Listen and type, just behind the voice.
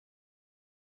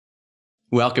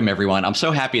Welcome, everyone. I'm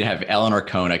so happy to have Eleanor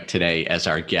Konik today as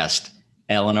our guest.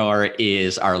 Eleanor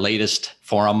is our latest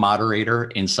forum moderator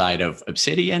inside of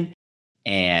Obsidian,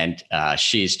 and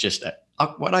she's just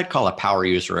what I'd call a power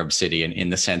user of Obsidian in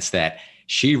the sense that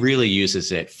she really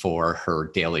uses it for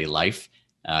her daily life.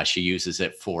 She uses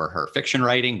it for her fiction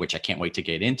writing, which I can't wait to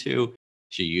get into.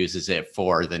 She uses it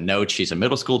for the notes. She's a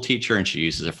middle school teacher, and she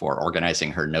uses it for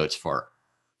organizing her notes for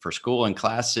school and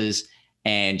classes.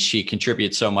 And she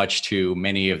contributes so much to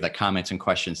many of the comments and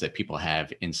questions that people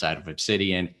have inside of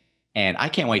Obsidian. And I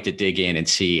can't wait to dig in and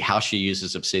see how she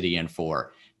uses Obsidian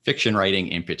for fiction writing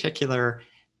in particular,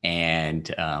 and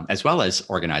as well as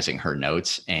organizing her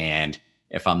notes. And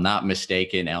if I'm not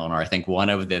mistaken, Eleanor, I think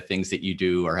one of the things that you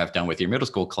do or have done with your middle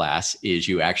school class is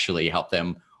you actually help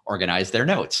them organize their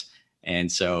notes.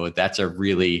 And so that's a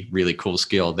really, really cool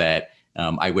skill that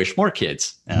I wish more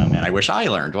kids, and I wish I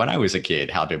learned when I was a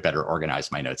kid how to better organize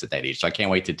my notes at that age. So I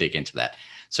can't wait to dig into that.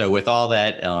 So with all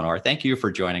that, Eleanor, thank you for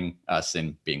joining us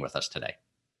and being with us today.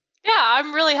 Yeah,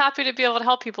 I'm really happy to be able to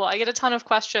help people. I get a ton of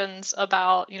questions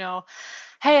about,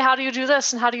 hey, how do you do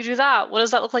this and how do you do that? What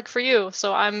does that look like for you?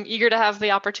 So I'm eager to have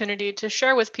the opportunity to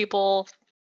share with people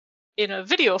in a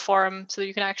video forum so that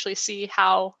you can actually see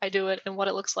how I do it and what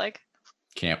it looks like.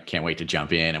 Can't wait to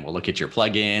jump in, and we'll look at your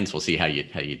plugins. We'll see how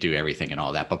you do everything and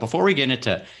all that. But before we get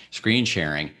into screen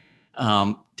sharing,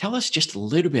 tell us just a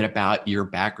little bit about your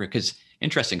background, because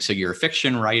interesting. So you're a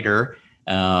fiction writer.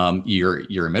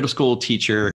 You're a middle school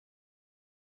teacher.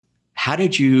 How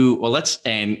did you? Well,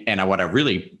 and what I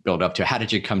really build up to. How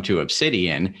did you come to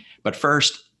Obsidian? But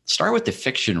first, start with the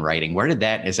fiction writing. Where did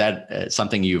that? Is that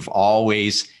something you've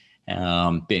always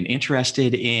been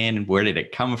interested in? Where did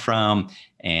it come from?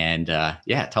 And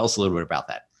tell us a little bit about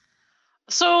that.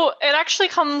 So it actually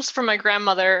comes from my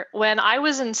grandmother. When I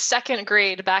was in second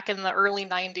grade back in the early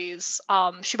 90s,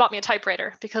 she bought me a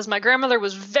typewriter because my grandmother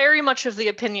was very much of the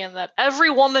opinion that every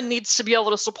woman needs to be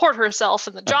able to support herself,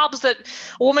 and the jobs that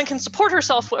a woman can support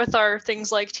herself with are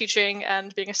things like teaching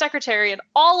and being a secretary, and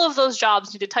all of those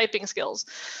jobs needed typing skills.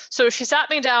 So she sat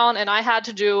me down and I had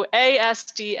to do A, S,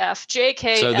 D, F, J,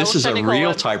 K, So L, this is a real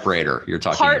semicolon. typewriter you're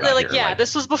talking about here. Yeah,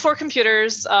 this was before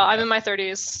computers. I'm in my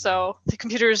 30s, so the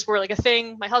computers were like a thing.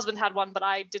 My husband had one, but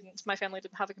I didn't. My family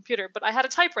didn't have a computer, but I had a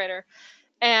typewriter.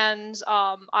 And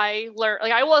I learned,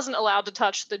 I wasn't allowed to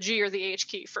touch the G or the H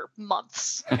key for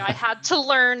months. I had to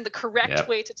learn the correct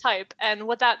way to type. And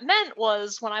what that meant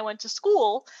was when I went to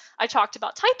school, I talked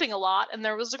about typing a lot. And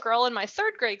there was a girl in my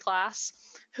third grade class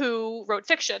who wrote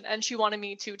fiction, and she wanted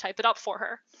me to type it up for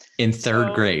her. In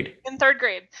third grade? In third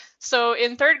grade. So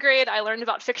in third grade, I learned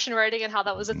about fiction writing and how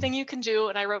that was a thing you can do.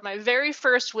 And I wrote my very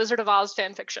first Wizard of Oz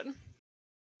fan fiction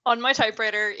on my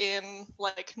typewriter in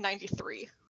 93,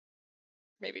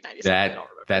 maybe 97.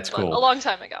 That's cool. A long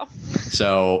time ago.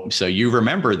 So you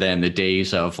remember then the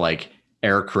days of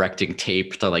error correcting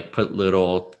tape to put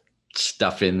little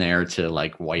stuff in there to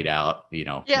white out,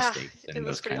 mistakes and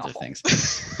those kinds of things.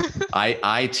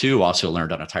 I too also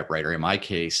learned on a typewriter. In my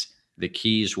case, the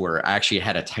keys were, I actually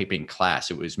had a typing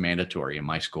class. It was mandatory in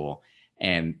my school.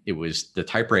 And it was, the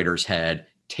typewriters had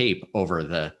tape over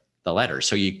the letters.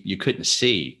 So you couldn't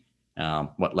see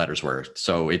what letters were.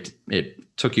 So it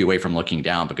took you away from looking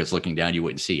down, because looking down, you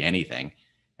wouldn't see anything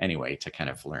anyway, to kind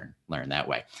of learn that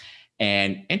way.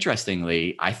 And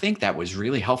interestingly, I think that was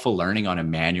really helpful learning on a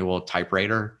manual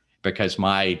typewriter, because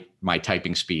my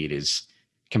typing speed is,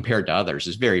 compared to others,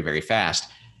 is very, very fast.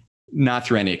 Not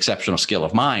through any exceptional skill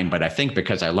of mine, but I think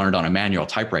because I learned on a manual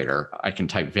typewriter, I can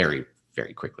type very,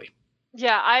 very quickly.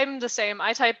 Yeah, I'm the same.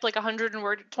 I type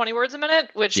 120 words a minute,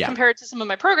 which compared to some of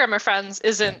my programmer friends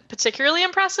isn't particularly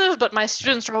impressive, but my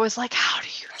students are always like, how do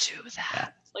you do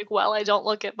that? Well, I don't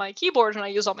look at my keyboard and I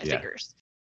use all my fingers.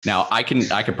 Now I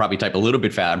could probably type a little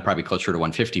bit fast. I'm probably closer to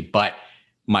 150, but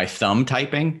my thumb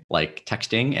typing,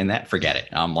 texting and that, forget it.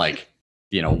 I'm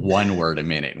 1 word a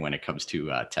minute when it comes to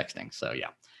texting. So yeah,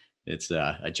 it's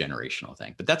a generational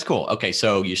thing, but that's cool. Okay.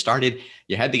 So you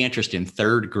had the interest in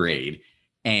third grade.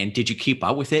 And did you keep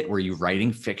up with it? Were you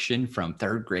writing fiction from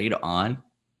third grade on?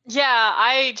 Yeah,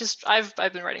 I've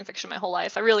been writing fiction my whole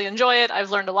life. I really enjoy it.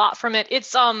 I've learned a lot from it.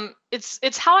 It's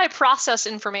how I process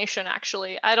information,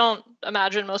 actually. I don't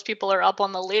imagine most people are up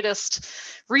on the latest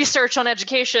research on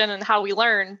education and how we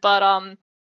learn, but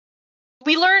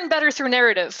we learn better through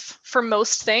narrative for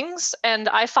most things. And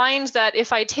I find that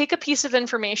if I take a piece of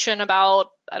information about,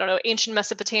 I don't know, ancient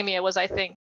Mesopotamia was, I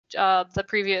think, the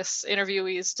previous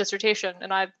interviewee's dissertation,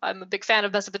 and I'm a big fan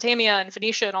of Mesopotamia and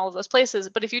Phoenicia and all of those places.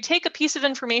 But if you take a piece of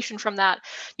information from that,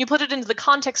 you put it into the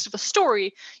context of a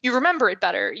story, you remember it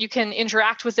better. You can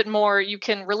interact with it more. You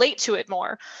can relate to it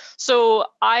more. So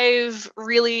I've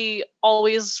really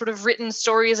always sort of written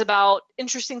stories about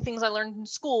interesting things I learned in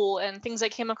school and things I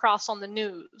came across on the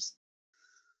news.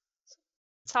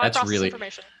 That's how I process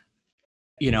information.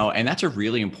 And that's a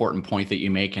really important point that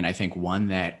you make. And I think one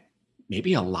that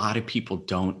maybe a lot of people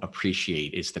don't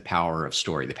appreciate is the power of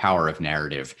story, the power of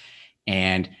narrative.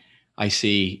 And I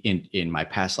see in my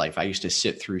past life, I used to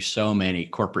sit through so many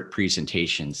corporate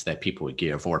presentations that people would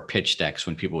give, or pitch decks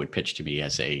when people would pitch to me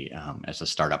as a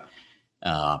startup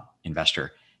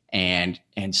investor. And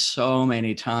so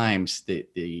many times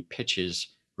the pitches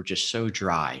were just so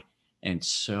dry and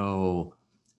so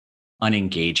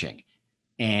unengaging.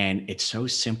 And it's so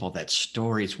simple that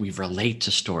stories, we relate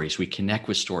to stories, we connect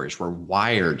with stories, we're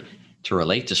wired to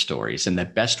relate to stories. And the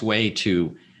best way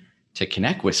to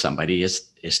connect with somebody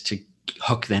is to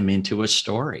hook them into a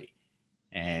story.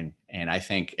 And I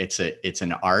think it's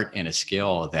an art and a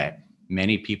skill that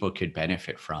many people could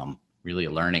benefit from, really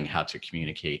learning how to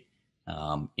communicate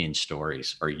in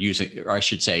stories, or I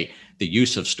should say the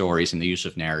use of stories and the use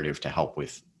of narrative to help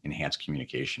with enhanced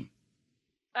communication.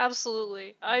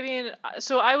 Absolutely. I mean,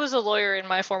 so I was a lawyer in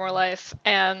my former life,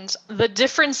 and the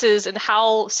differences in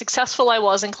how successful I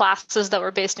was in classes that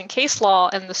were based in case law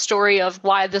and the story of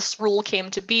why this rule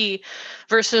came to be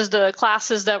versus the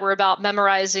classes that were about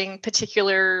memorizing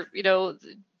particular,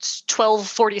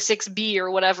 1246B or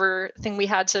whatever thing we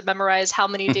had to memorize how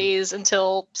many days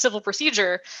until civil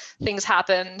procedure things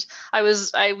happened. I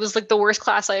was like the worst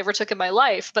class I ever took in my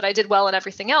life, but I did well in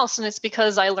everything else, and it's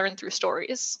because I learned through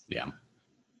stories. Yeah.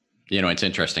 It's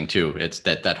interesting too. It's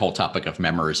that whole topic of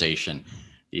memorization,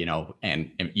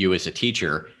 and you as a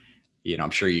teacher,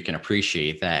 I'm sure you can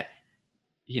appreciate that,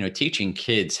 teaching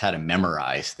kids how to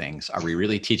memorize things. Are we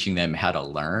really teaching them how to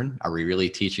learn? Are we really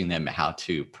teaching them how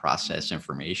to process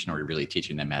information? Are we really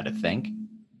teaching them how to think?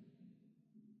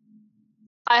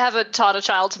 I haven't taught a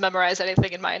child to memorize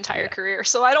anything in my entire career,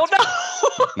 so I don't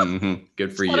know. Mm-hmm.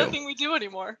 Good for you. It's not a thing we do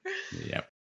anymore. Yep.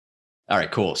 All right,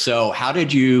 cool. So how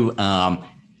did you,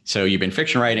 so you've been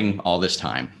fiction writing all this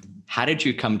time. How did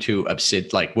you come to Obsidian?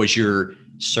 Like, was your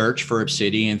search for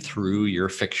Obsidian through your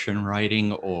fiction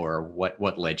writing, or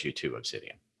what led you to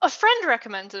Obsidian? A friend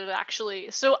recommended it, actually.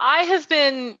 So I've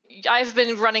been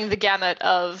running the gamut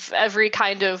of every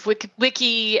kind of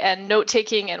wiki and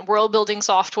note-taking and world-building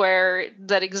software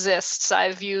that exists.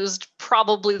 I've used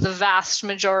probably the vast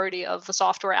majority of the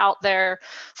software out there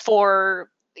for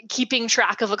keeping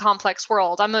track of a complex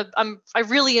world. I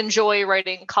really enjoy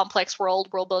writing complex world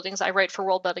buildings. I write for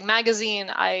World Building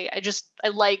magazine. I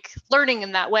like learning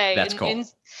in that way. That's cool. In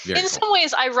some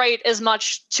ways, I write as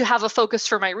much to have a focus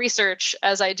for my research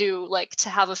as I do like to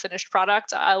have a finished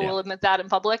product. I will admit that in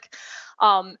public.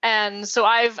 And so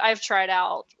I've tried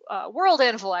out World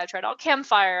Anvil, I've tried out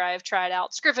Campfire, I've tried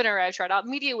out Scrivener, I've tried out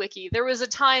MediaWiki. There was a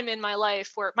time in my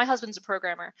life where my husband's a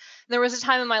programmer. And there was a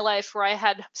time in my life where I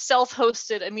had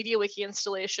self-hosted a MediaWiki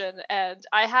installation, and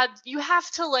you have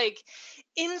to like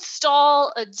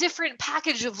install a different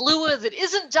package of Lua that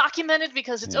isn't documented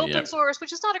because it's open source,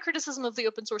 which is not a criticism of the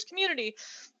open source community.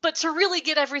 But to really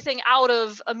get everything out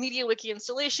of a MediaWiki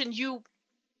installation, you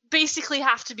basically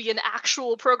have to be an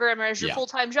actual programmer as your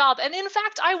full-time job. And in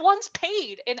fact, I once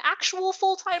paid an actual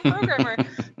full-time programmer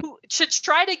who to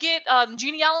try to get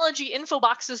genealogy info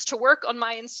boxes to work on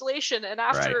my installation. And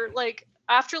after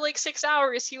 6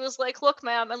 hours, he was like, "Look,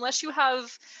 ma'am, unless you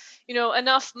have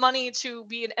enough money to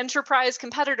be an enterprise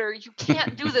competitor, you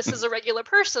can't do this as a regular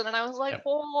person." And I was like,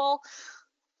 "Well,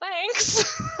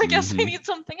 thanks. I guess I need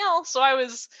something else." So I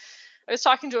was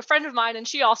talking to a friend of mine, and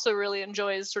she also really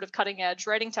enjoys sort of cutting edge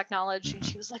writing technology. And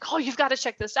she was like, "Oh, you've got to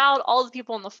check this out. All the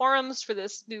people in the forums for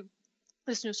this new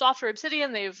software,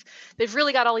 Obsidian, they've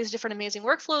really got all these different amazing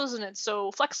workflows, and it's so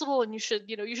flexible, and you should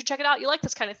check it out. You like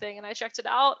this kind of thing." And I checked it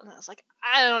out, and I was like,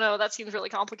 "I don't know, that seems really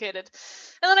complicated."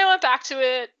 And then I went back to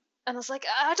it, and I was like,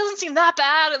 "It doesn't seem that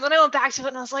bad." And then I went back to it,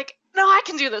 and I was like, "No, I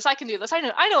can do this. I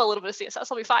know a little bit of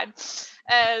CSS. I'll be fine."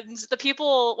 And the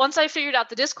people, once I figured out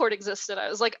the Discord existed, I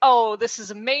was like, "Oh, this is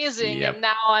amazing." And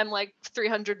now I'm like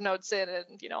 300 notes in,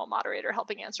 and a moderator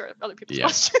helping answer other people's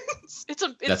questions. It's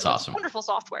awesome. Wonderful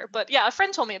software. But yeah, a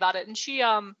friend told me about it, and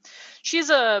she's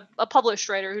a published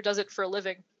writer who does it for a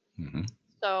living.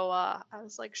 So I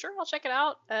was like, "Sure, I'll check it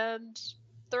out." And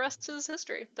the rest is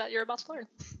history that you're about to learn.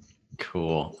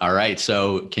 Cool. All right.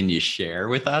 So can you share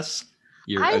with us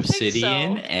your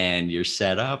Obsidian and your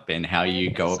setup and how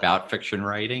you go about fiction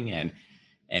writing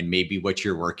and maybe what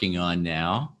you're working on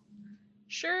now?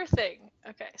 Sure thing.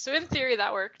 Okay, so in theory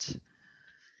that worked.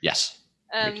 Yes.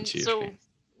 And so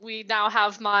we now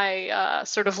have my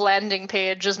sort of landing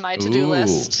page as my to-do Ooh,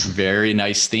 list. very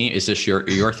nice theme. Is this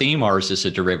your theme, or is this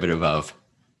a derivative of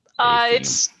a theme?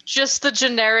 It's just the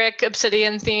generic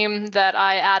Obsidian theme that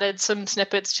I added some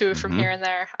snippets to from here and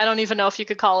there. I don't even know if you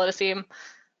could call it a theme.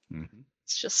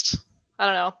 It's just, I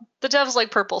don't know. The devs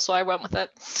like purple, so I went with it.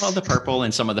 Well, the purple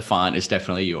and some of the font is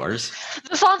definitely yours.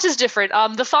 The font is different.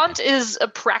 The font is a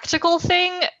practical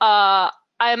thing.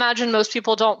 I imagine most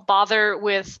people don't bother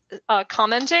with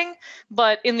commenting,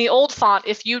 but in the old font,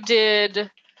 if you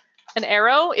did an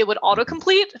arrow, it would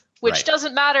autocomplete, which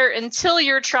doesn't matter until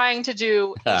you're trying to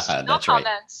do no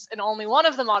comments and only one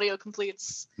of them auto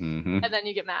completes, and then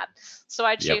you get mad. So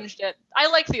I changed it. I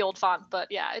like the old font, but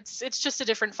yeah, it's just a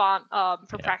different font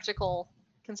for practical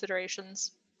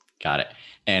considerations. Got it.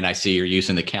 And I see you're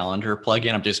using the calendar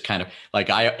plugin. I'm just kind of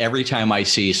like, every time I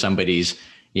see somebody's,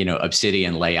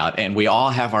 Obsidian layout, and we all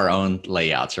have our own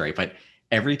layouts, right? But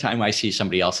every time I see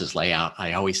somebody else's layout,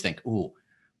 I always think, ooh,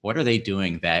 what are they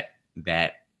doing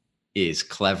that is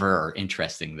clever or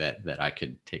interesting that I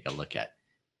could take a look at?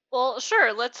 Well,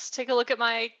 sure. Let's take a look at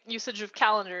my usage of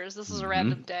calendars. This is a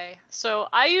random day. So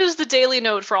I use the daily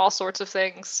note for all sorts of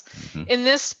things. In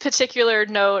this particular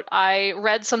note, I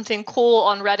read something cool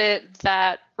on Reddit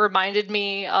that reminded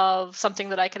me of something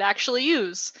that I could actually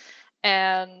use.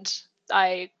 And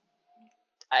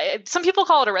some people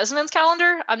call it a resonance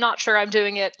calendar. I'm not sure I'm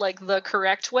doing it like the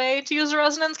correct way to use a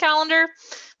resonance calendar,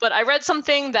 but I read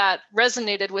something that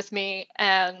resonated with me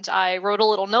and I wrote a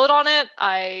little note on it.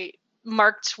 I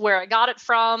marked where I got it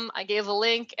from. I gave a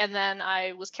link, and then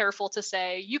I was careful to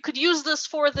say, you could use this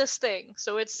for this thing.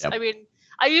 So it's, I mean,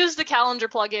 I use the calendar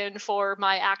plugin for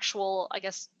my actual, I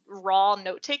guess, raw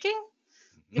note taking.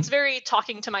 It's very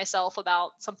talking to myself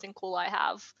about something cool I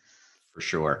have. For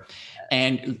sure.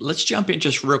 And let's jump in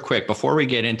just real quick before we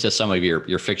get into some of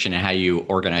your fiction and how you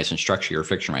organize and structure your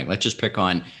fiction writing. Let's just pick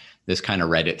on this kind of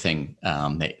Reddit thing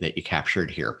that you captured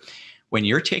here. When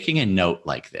you're taking a note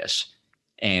like this,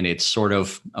 and it's sort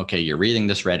of, okay, you're reading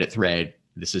this Reddit thread,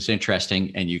 this is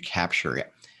interesting, and you capture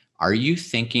it. Are you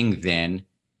thinking then,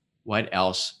 what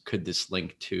else could this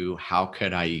link to? How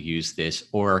could I use this?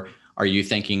 Or are you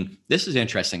thinking, this is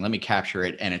interesting, let me capture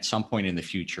it, and at some point in the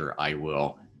future, I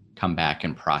will come back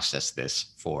and process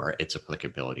this for its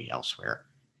applicability elsewhere?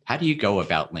 How do you go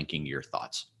about linking your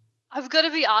thoughts? I've got to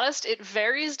be honest, it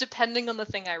varies depending on the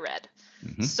thing I read.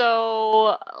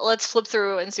 So let's flip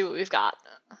through and see what we've got.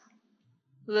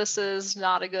 This is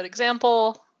not a good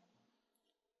example.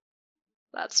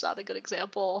 That's not a good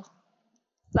example.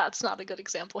 That's not a good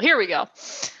example. Here we go.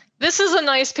 This is a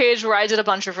nice page where I did a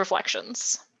bunch of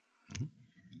reflections.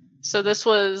 So this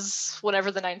was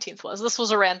whenever the 19th was. This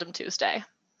was a random Tuesday.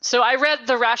 So I read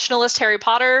the Rationalist Harry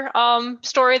Potter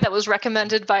story that was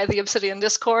recommended by the Obsidian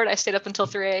Discord. I stayed up until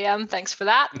 3 a.m. Thanks for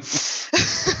that.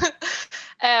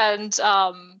 And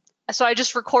so I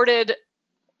just recorded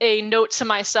a note to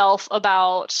myself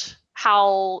about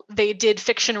how they did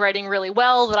fiction writing really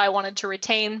well that I wanted to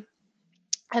retain.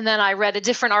 And then I read a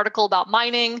different article about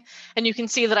mining, and you can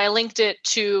see that I linked it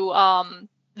to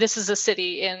this is a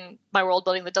city in my world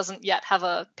building that doesn't yet have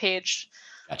a page.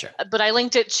 Gotcha. But I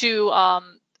linked it to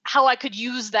how I could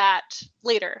use that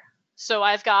later. So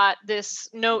I've got this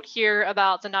note here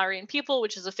about the Narian people,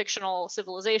 which is a fictional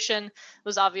civilization. It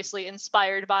was obviously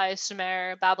inspired by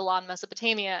Sumer, Babylon,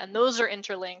 Mesopotamia, and those are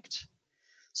interlinked.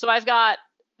 So I've got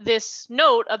this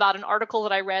note about an article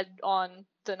that I read on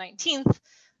the 19th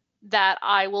that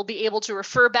I will be able to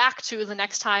refer back to the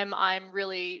next time I'm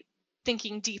really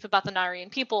thinking deep about the Narian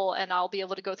people, and I'll be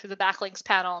able to go through the backlinks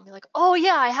panel and be like, oh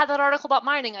yeah, I had that article about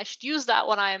mining. I should use that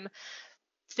when I'm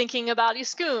thinking about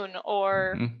Iskoon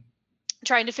or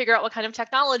trying to figure out what kind of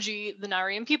technology the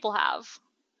Narian people have.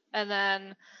 And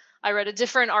then I read a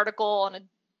different article on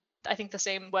I think the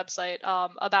same website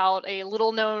about a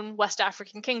little known West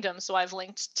African kingdom. So I've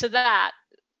linked to that.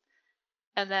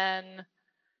 And then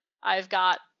I've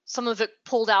got some of it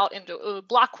pulled out into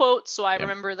block quotes. So I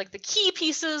remember like the key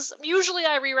pieces. Usually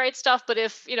I rewrite stuff, but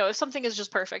if something is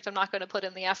just perfect, I'm not going to put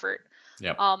in the effort.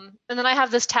 And then I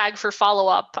have this tag for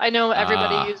follow-up. I know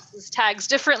everybody uses tags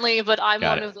differently, but I'm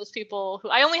one of those people who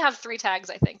I only have 3 tags,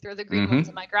 I think. They're the green ones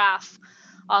in my graph.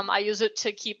 I use it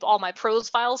to keep all my prose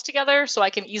files together so I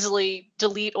can easily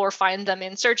delete or find them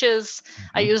in searches.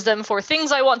 I use them for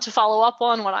things I want to follow up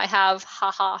on when I have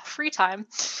free time.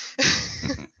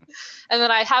 And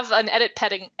then I have an edit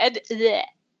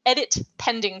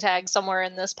pending tag somewhere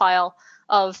in this pile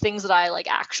of things that I like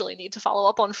actually need to follow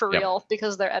up on for real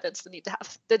because they're edits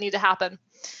that need to happen.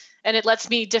 and it lets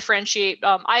me differentiate.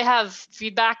 I have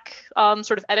feedback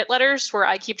sort of edit letters where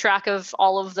I keep track of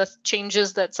all of the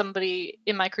changes that somebody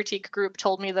in my critique group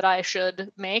told me that I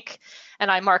should make, and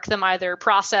I mark them either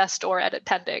processed or edit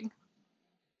pending.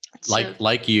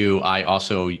 Like you, I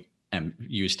also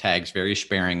use tags very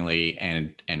sparingly,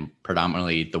 and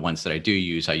predominantly the ones that I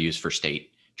use for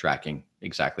state tracking,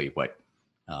 exactly what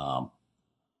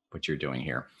you're doing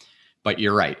here. But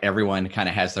you're right. Everyone kind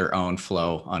of has their own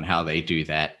flow on how they do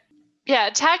that.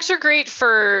 Yeah, tags are great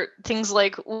for things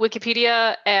like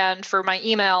Wikipedia and for my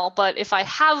email, but if I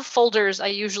have folders, I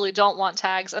usually don't want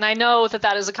tags. And I know that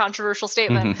that is a controversial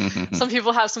statement. Some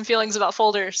people have some feelings about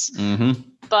folders.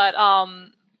 But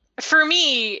for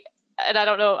me, and I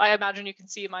don't know, I imagine you can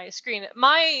see my screen,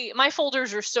 my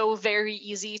folders are so very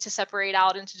easy to separate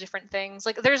out into different things.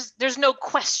 Like there's no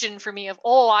question for me of,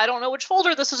 I don't know which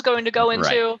folder this is going to go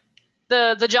into.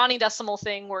 Right. The Johnny Decimal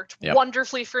thing worked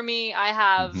wonderfully for me. I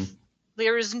have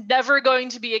there is never going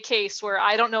to be a case where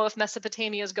I don't know if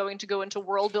Mesopotamia is going to go into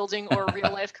world building or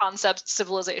real life concept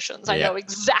civilizations. I know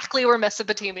exactly where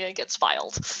Mesopotamia gets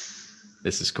filed.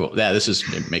 This is cool. Yeah,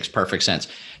 it makes perfect sense.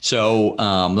 So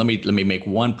let me make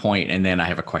one point, and then I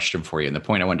have a question for you. And the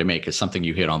point I wanted to make is something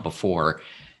you hit on before,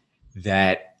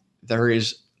 that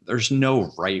there's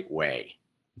no right way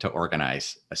to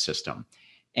organize a system.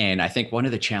 And I think one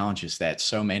of the challenges that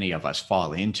so many of us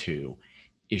fall into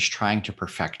is trying to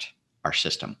perfect our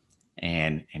system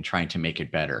and trying to make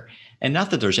it better. And not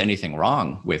that there's anything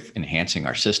wrong with enhancing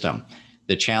our system.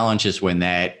 The challenge is when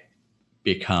that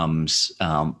becomes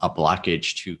a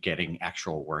blockage to getting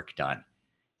actual work done.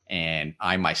 And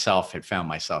I myself had found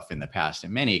myself in the past,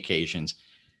 in many occasions,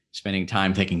 spending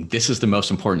time thinking, this is the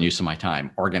most important use of my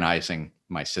time, organizing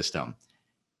my system.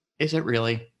 Is it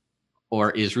really?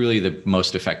 Or is really the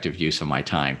most effective use of my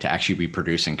time to actually be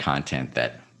producing content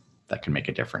that can make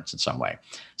a difference in some way?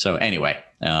 So anyway,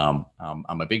 I'm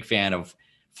a big fan of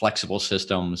flexible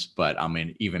systems, but I'm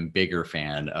an even bigger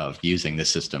fan of using the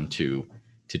system to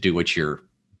do what you're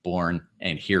born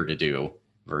and here to do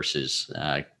versus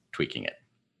tweaking it.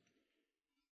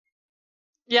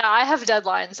 Yeah, I have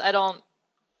deadlines. I don't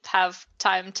have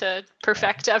time to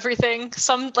perfect everything. That's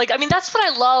what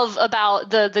I love about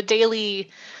the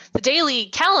daily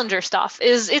calendar stuff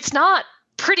is it's not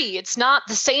pretty. It's not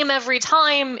the same every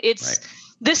time.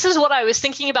 This is what I was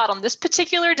thinking about on this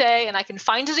particular day, and I can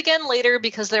find it again later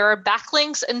because there are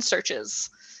backlinks and searches.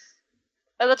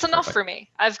 That's enough for me.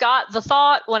 I've got the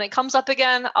thought. When it comes up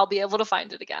again, I'll be able to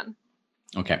find it again.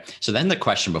 Okay. So then the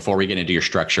question, before we get into your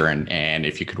structure, and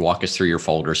if you could walk us through your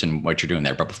folders and what you're doing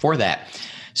there. But before that,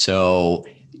 so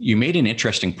you made an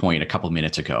interesting point a couple of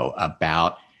minutes ago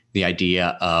about the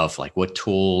idea of like what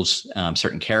tools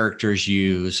certain characters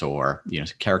use, or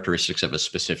characteristics of a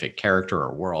specific character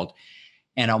or world.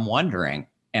 And I'm wondering,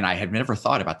 and I have never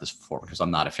thought about this before because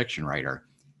I'm not a fiction writer,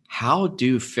 how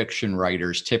do fiction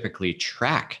writers typically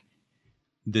track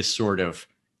this sort of,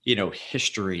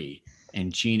 history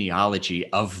and genealogy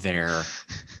of their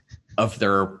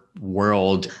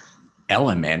world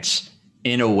elements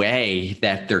in a way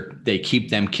that they keep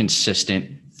them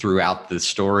consistent throughout the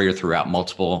story or throughout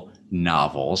multiple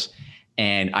novels?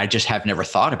 And I just have never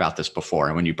thought about this before.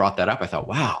 And when you brought that up, I thought,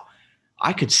 wow,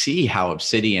 I could see how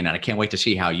Obsidian, and I can't wait to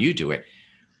see how you do it,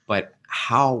 but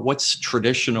what's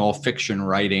traditional fiction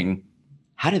writing?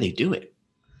 How do they do it?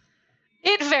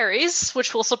 It varies,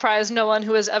 which will surprise no one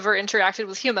who has ever interacted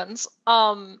with humans.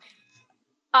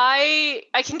 I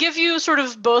can give you sort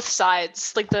of both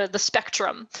sides, like the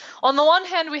spectrum. On the one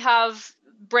hand, we have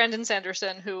Brandon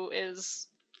Sanderson, who is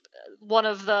one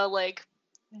of the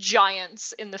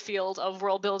giants in the field of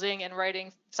world building and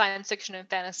writing science fiction and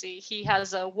fantasy. He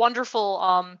has a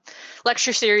wonderful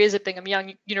lecture series at Brigham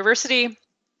Young University,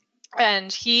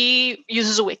 and he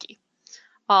uses a wiki.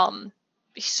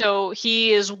 So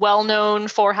he is well known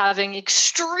for having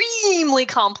extremely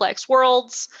complex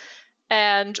worlds,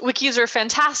 and wikis are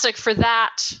fantastic for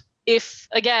that if,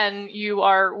 again, you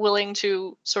are willing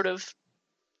to sort of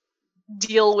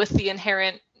deal with the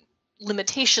inherent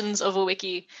limitations of a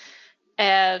wiki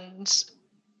and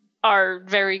are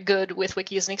very good with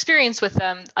wikis and experience with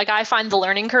them. I find the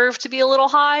learning curve to be a little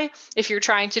high if you're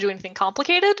trying to do anything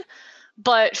complicated,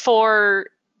 but for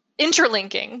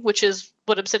interlinking, which is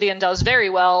what Obsidian does very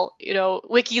well,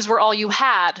 wikis were all you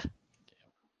had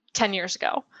 10 years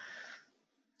ago.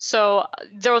 So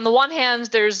there, on the one hand,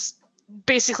 there's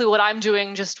basically what I'm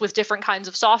doing just with different kinds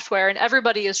of software, and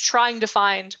everybody is trying to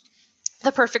find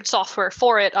the perfect software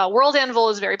for it. World Anvil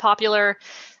is very popular.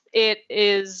 It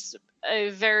is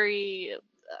a very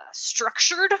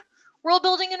structured world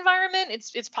building environment.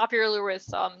 It's popular with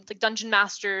like dungeon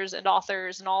masters and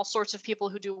authors and all sorts of people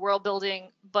who do world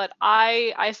building. But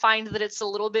I find that it's a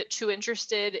little bit too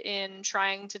interested in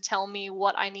trying to tell me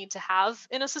what I need to have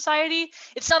in a society.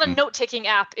 It's not a note taking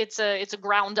app. It's a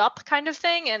ground up kind of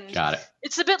thing. And Got it.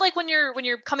 it's a bit like when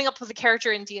you're coming up with a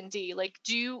character in D&D. Like,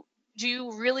 do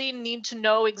you really need to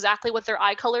know exactly what their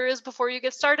eye color is before you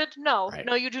get started? No, Right.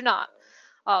 no, you do not.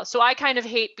 So I kind of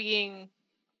hate being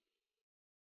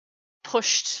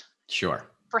pushed Sure.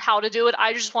 for how to do it.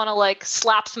 I just want to like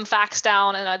slap some facts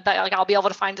down, and I'll be able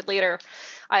to find it later.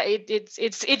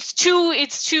 It's too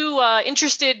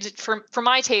interested for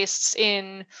my tastes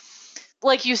in,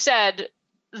 like you said,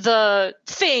 the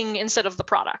thing instead of the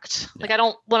product. Yeah. Like, I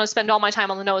don't want to spend all my time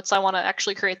on the notes. I want to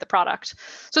actually create the product.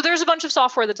 So there's a bunch of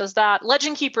software that does that.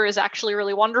 Legend Keeper is actually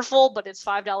really wonderful, but it's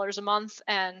 $5 a month,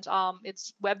 and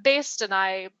it's web-based, and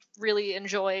I really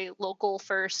enjoy local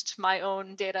first, my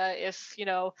own data. If,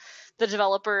 the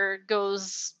developer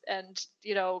goes and,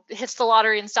 hits the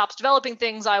lottery and stops developing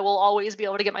things, I will always be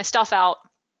able to get my stuff out.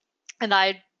 And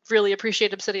I really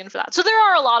appreciate Obsidian for that. So there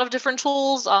are a lot of different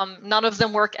tools. None of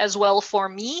them work as well for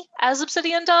me as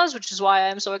Obsidian does, which is why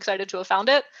I'm so excited to have found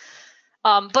it.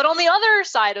 But on the other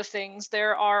side of things,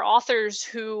 there are authors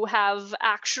who have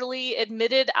actually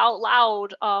admitted out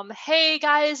loud, hey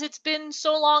guys, it's been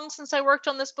so long since I worked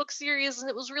on this book series and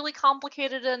it was really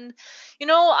complicated, and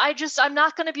I'm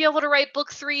not going to be able to write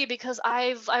book 3 because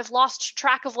I've lost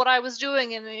track of what I was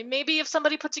doing, and maybe if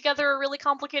somebody put together a really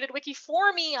complicated wiki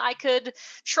for me, I could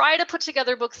try to put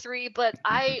together book 3, but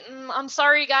I'm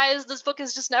sorry guys, this book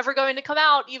is just never going to come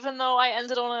out, even though I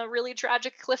ended on a really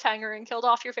tragic cliffhanger and killed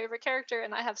off your favorite character.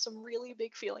 And I have some really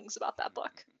big feelings about that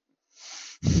book.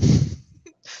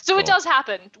 So It does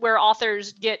happen where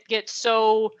authors get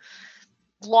so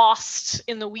lost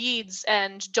in the weeds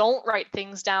and don't write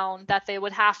things down that they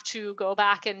would have to go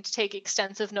back and take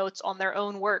extensive notes on their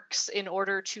own works in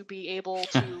order to be able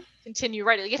to continue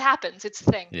writing. It happens. It's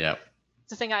a thing. Yeah.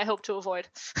 It's a thing I hope to avoid.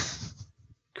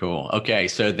 Cool. Okay.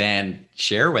 So then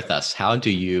share with us, how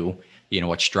do you,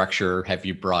 what structure have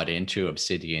you brought into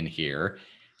Obsidian here?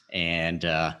 And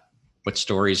what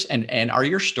stories, and are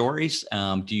your stories,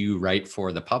 do you write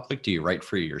for the public? Do you write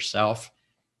for yourself,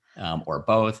 or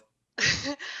both?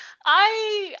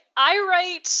 I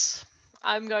write,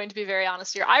 I'm going to be very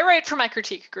honest here, I write for my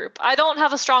critique group. I don't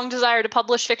have a strong desire to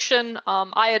publish fiction.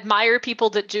 I admire people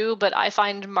that do, but I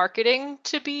find marketing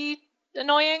to be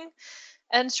annoying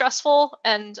and stressful.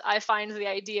 And I find the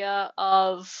idea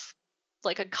of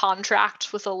like a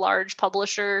contract with a large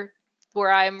publisher where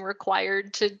I'm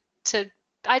required to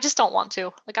I just don't want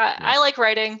to. Like, I like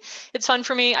writing. It's fun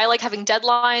for me. I like having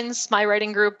deadlines. My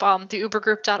writing group, the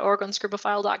ubergroup.org on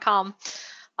scribophile.com.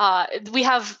 We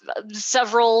have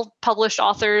several published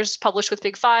authors, published with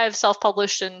Big Five,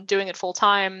 self-published, and doing it full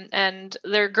time. And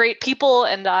they're great people,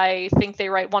 and I think they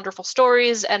write wonderful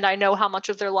stories, and I know how much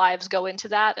of their lives go into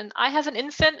that. And I have an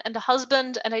infant and a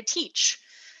husband, and I teach.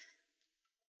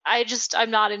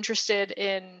 I'm not interested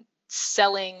in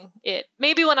selling it.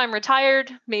 Maybe when I'm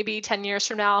retired, maybe 10 years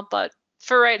from now, but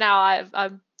for right now,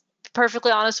 I'm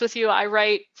perfectly honest with you. I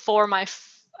write for my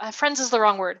friends is the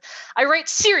wrong word. I write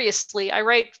seriously. I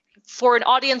write for an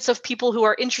audience of people who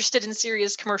are interested in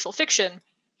serious commercial fiction.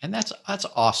 And that's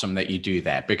awesome that you do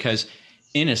that, because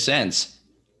in a sense,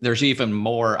 there's even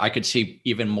more, I could see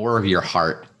even more of your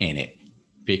heart in it,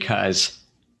 because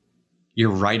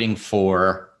you're writing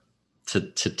to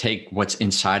take what's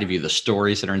inside of you, the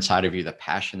stories that are inside of you, the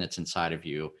passion that's inside of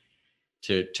you,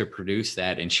 to produce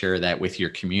that and share that with your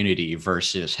community,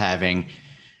 versus having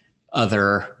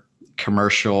other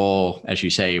commercial, as you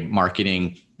say,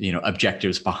 marketing,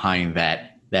 objectives behind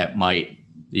that might,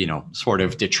 sort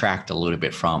of detract a little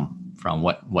bit from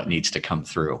what needs to come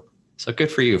through. So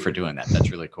good for you for doing that.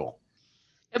 That's really cool.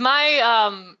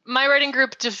 My writing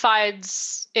group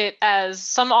divides it as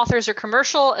some authors are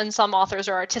commercial and some authors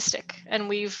are artistic. And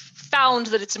we've found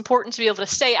that it's important to be able to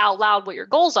say out loud what your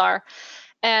goals are.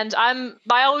 And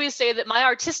I always say that my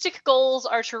artistic goals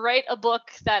are to write a book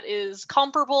that is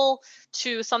comparable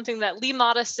to something that Lee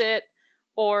Modesitt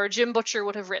or Jim Butcher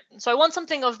would have written. So I want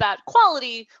something of that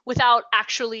quality without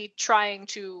actually trying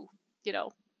to,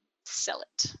 sell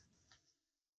it.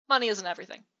 Money isn't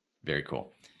everything. Very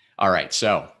cool. All right.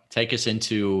 So take us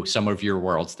into some of your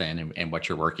worlds then, and what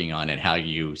you're working on, and how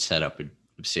you set up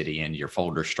Obsidian, your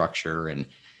folder structure, and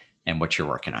what you're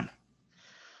working on.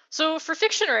 So for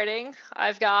fiction writing,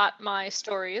 I've got my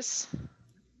stories,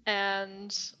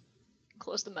 and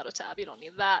close the meta tab. You don't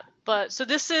need that. But so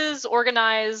this is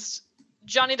organized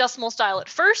Johnny Decimal style at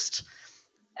first.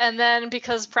 And then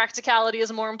because practicality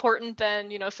is more important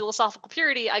than, philosophical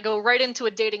purity, I go right into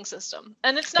a dating system.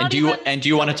 And it's not do you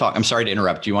want to talk, I'm sorry to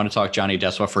interrupt. Do you want to talk Johnny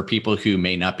Decimal for people who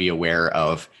may not be aware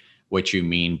of what you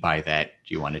mean by that?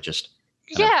 Do you want to just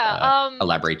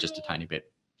elaborate just a tiny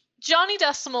bit? Johnny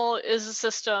Decimal is a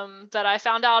system that I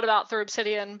found out about through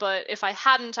Obsidian, but if I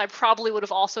hadn't, I probably would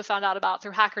have also found out about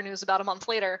through Hacker News about a month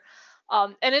later.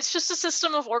 And it's just a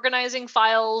system of organizing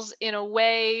files in a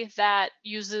way that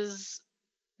uses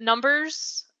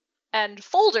numbers and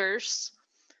folders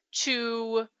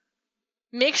to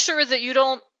make sure that you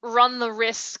don't run the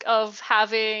risk of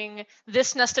having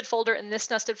this nested folder and this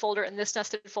nested folder and this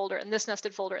nested folder and this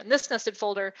nested folder and this nested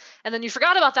folder, and then you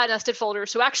forgot about that nested folder.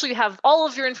 So actually you have all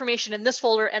of your information in this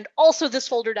folder and also this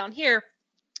folder down here,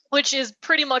 which is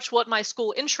pretty much what my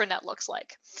school intranet looks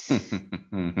like.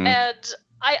 And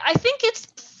I think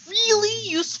it's really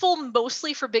useful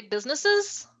mostly for big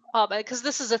businesses, because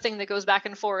this is a thing that goes back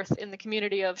and forth in the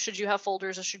community of should you have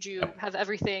folders or should you have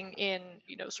everything in,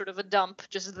 sort of a dump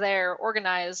just there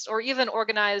organized, or even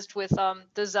organized with the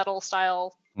Zettel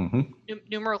style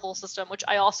numerical system, which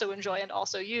I also enjoy and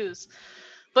also use.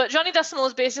 But Johnny Decimal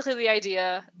is basically the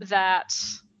idea that,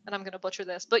 and I'm going to butcher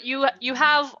this, but you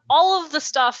have all of the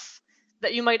stuff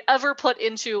that you might ever put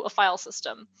into a file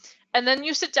system. And then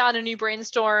you sit down and you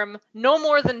brainstorm no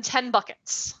more than 10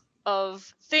 buckets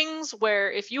of things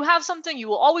where if you have something, you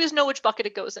will always know which bucket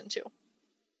it goes into.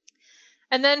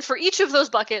 And then for each of those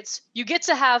buckets, you get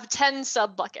to have 10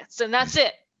 sub buckets, and that's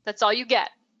it. That's all you get.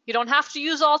 You don't have to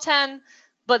use all 10,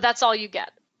 but that's all you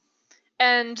get.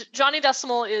 And Johnny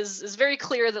Decimal is very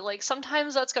clear that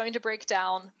sometimes that's going to break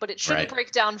down, but it shouldn't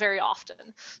break down very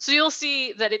often. So you'll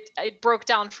see that it broke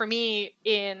down for me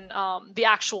in the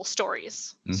actual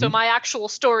stories. So my actual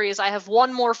stories, I have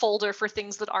one more folder for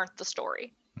things that aren't the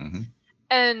story.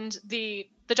 And the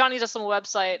Johnny Decimal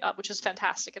website, which is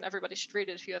fantastic, and everybody should read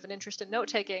it if you have an interest in note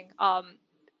taking.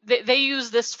 They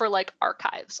use this for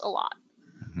archives a lot.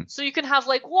 So you can have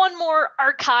one more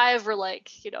archive or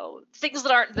things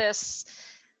that aren't this.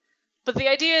 But the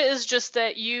idea is just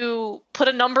that you put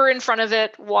a number in front of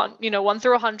it, 1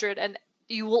 through 100, and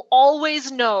you will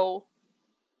always know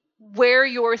where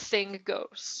your thing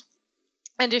goes.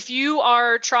 And if you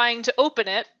are trying to open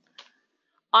it,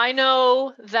 I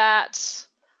know that,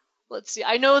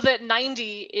 I know that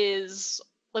 90 is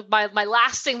my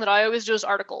last thing that I always do is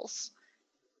articles.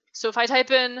 So if I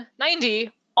type in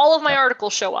 90, all of my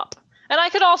articles show up. And I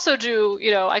could also do,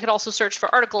 I could also search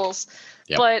for articles.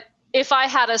 But if I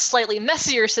had a slightly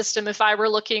messier system, if I were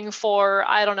looking for,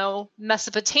 I don't know,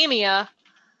 Mesopotamia,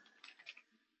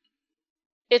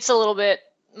 it's a little bit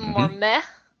more meh.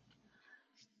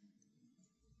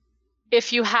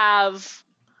 If you have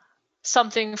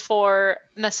something for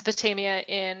Mesopotamia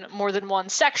in more than one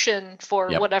section for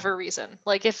whatever reason,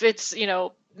 if it's,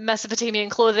 Mesopotamian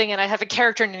clothing and I have a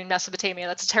character named Mesopotamia,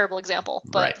 that's a terrible example.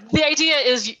 But the idea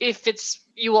is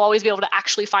you will always be able to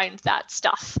actually find that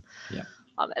stuff.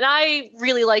 And I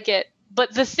really like it.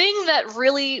 But the thing that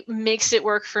really makes it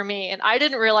work for me, and I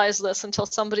didn't realize this until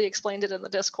somebody explained it in the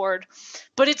Discord,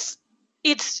 but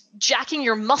it's jacking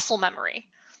your muscle memory.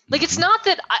 It's not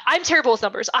that I'm terrible with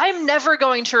numbers. I'm never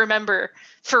going to remember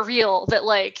for real that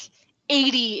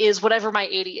 80 is whatever my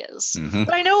 80 is.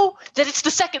 But I know that it's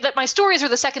that my stories are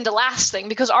the second to last thing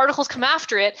because articles come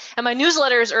after it, and my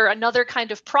newsletters are another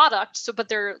kind of product. So, but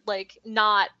they're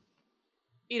not,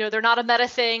 they're not a meta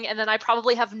thing. And then I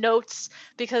probably have notes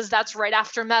because that's right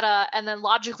after meta. And then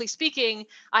logically speaking,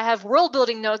 I have world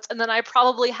building notes, and then I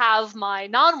probably have my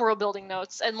non-world building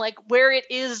notes, and where it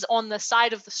is on the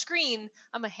side of the screen,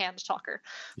 I'm a hand talker,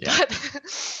 but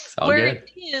where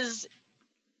it is,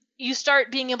 you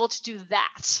start being able to do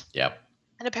that.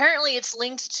 And apparently it's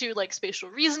linked to spatial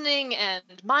reasoning and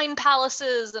mind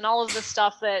palaces and all of the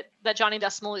stuff that Johnny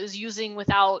Decimal is using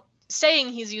without saying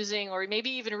he's using, or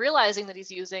maybe even realizing that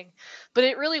he's using. But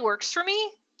it really works for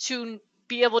me to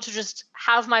be able to just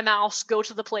have my mouse go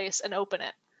to the place and open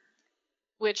it,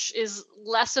 which is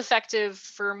less effective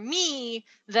for me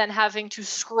than having to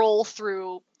scroll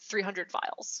through 300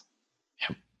 files.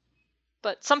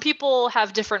 But some people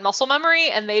have different muscle memory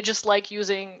and they just like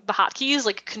using the hotkeys,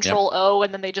 Control O,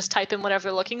 and then they just type in whatever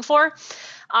they're looking for.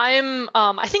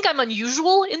 I think I'm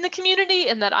unusual in the community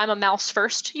in that I'm a mouse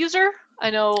first user. I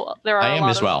know there are. I am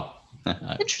as well.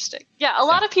 Interesting. Yeah, a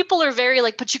lot of people are very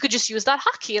but you could just use that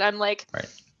hotkey, and I'm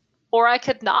or I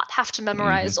could not have to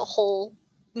memorize a whole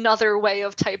another way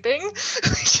of typing.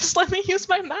 Just let me use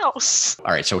my mouse.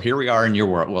 All right, so here we are in your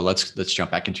world. Well, let's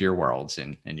jump back into your worlds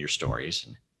and your stories.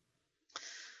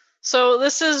 So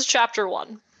this is chapter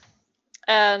 1.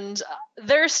 And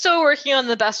they're still working on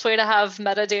the best way to have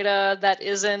metadata that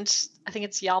isn't, I think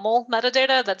it's YAML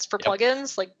metadata that's for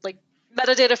plugins, like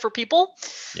metadata for people.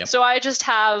 So I just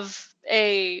have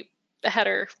a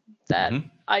header that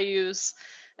I use,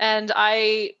 and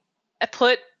I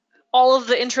put all of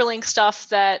the interlink stuff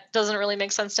that doesn't really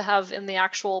make sense to have in the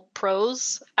actual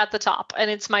prose at the top. And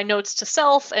it's my notes to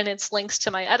self, and it's links to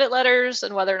my edit letters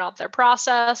and whether or not they're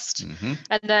processed.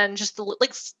 And then just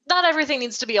not everything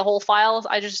needs to be a whole file.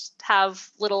 I just have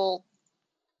little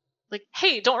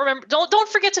hey, don't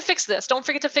forget to fix this. Don't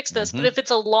forget to fix this. But if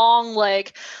it's a long,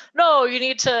 no, you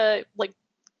need to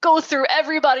go through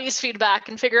everybody's feedback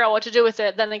and figure out what to do with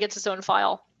it, then it gets its own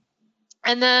file.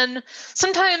 And then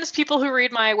sometimes people who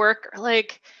read my work are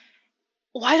like,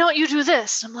 why don't you do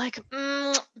this? I'm like,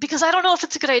 because I don't know if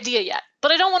it's a good idea yet,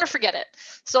 but I don't want to forget it.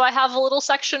 So I have a little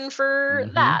section for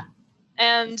that.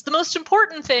 And the most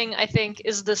important thing, I think,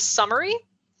 is the summary.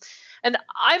 And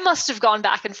I must have gone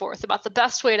back and forth about the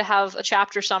best way to have a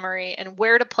chapter summary and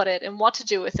where to put it and what to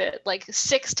do with it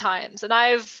 6 times. And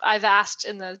I've asked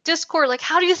in the Discord,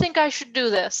 how do you think I should do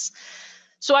this?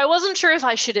 So I wasn't sure if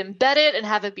I should embed it and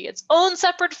have it be its own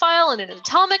separate file in an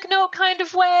atomic note kind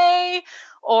of way,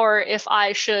 or if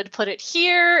I should put it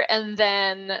here and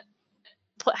then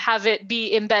have it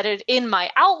be embedded in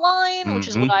my outline, which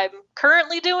is what I'm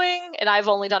currently doing. And I've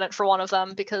only done it for one of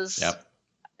them because,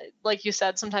 like you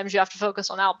said, sometimes you have to focus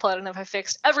on output. And if I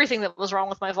fixed everything that was wrong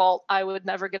with my vault, I would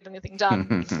never get anything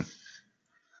done.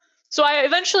 So I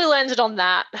eventually landed on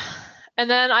that. And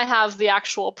then I have the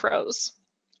actual prose.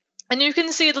 And you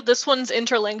can see that this one's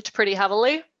interlinked pretty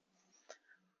heavily.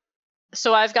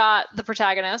 So I've got the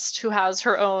protagonist who has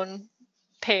her own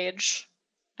page.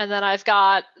 And then I've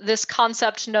got this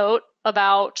concept note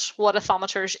about what a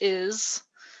thaumaturge is.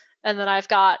 And then I've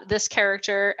got this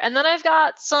character. And then I've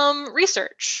got some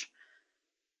research.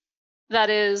 That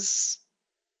is,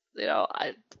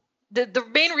 the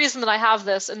main reason that I have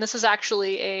this, and this is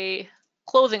actually a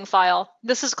clothing file.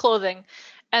 This is clothing.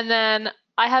 And then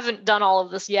I haven't done all of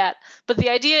this yet, but the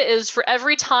idea is for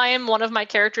every time one of my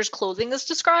character's clothing is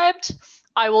described,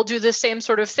 I will do the same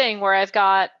sort of thing where I've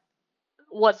got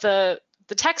what the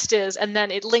text is, and then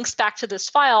it links back to this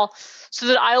file so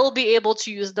that I will be able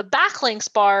to use the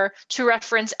backlinks bar to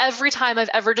reference every time I've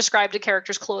ever described a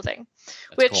character's clothing.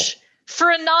 That's which cool.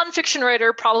 For a nonfiction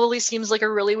writer probably seems like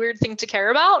a really weird thing to care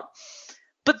about.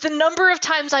 But the number of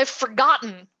times I've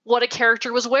forgotten what a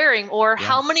character was wearing, or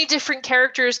how many different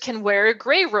characters can wear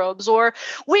gray robes, or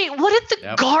wait, what did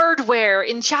the guard wear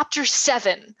in chapter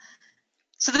 7?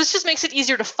 So this just makes it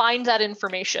easier to find that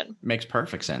information. Makes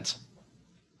perfect sense.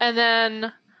 And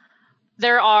then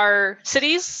there are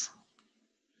cities.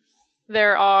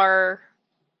 There are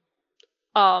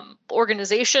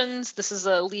organizations. This is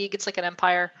a league. It's like an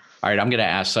empire. All right, I'm going to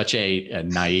ask such a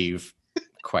naive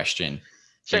question.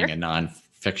 Being a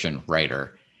nonfiction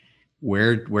writer,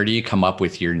 where do you come up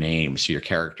with your names, your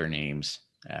character names,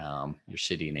 your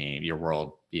city name, your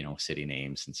world, city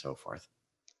names, and so forth?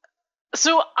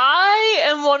 So I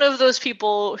am one of those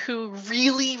people who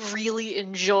really, really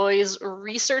enjoys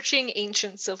researching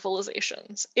ancient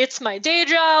civilizations. It's my day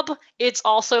job. It's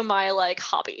also my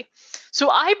hobby. So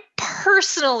I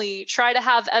personally try to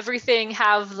have everything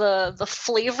have the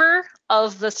flavor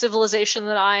of the civilization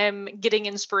that I'm getting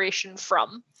inspiration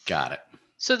from. Got it.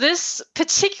 So this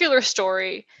particular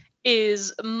story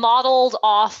is modeled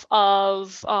off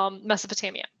of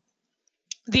Mesopotamia.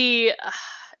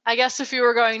 I guess if you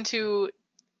were going to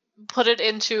put it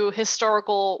into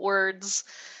historical words,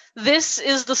 this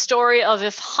is the story of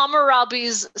if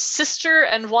Hammurabi's sister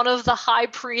and one of the high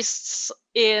priests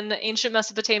in ancient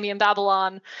Mesopotamia and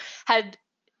Babylon had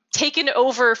taken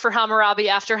over for Hammurabi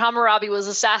after Hammurabi was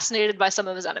assassinated by some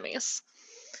of his enemies.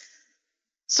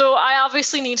 So I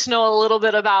obviously need to know a little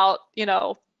bit about,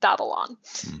 Babylon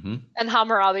and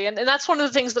Hammurabi. And that's one of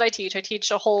the things that I teach. I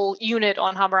teach a whole unit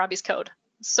on Hammurabi's code.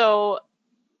 So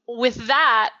with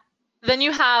that, then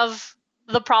you have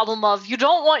the problem of you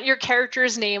don't want your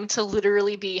character's name to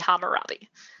literally be Hammurabi.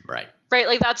 Right.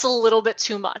 Right? That's a little bit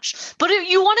too much. But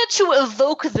you want it to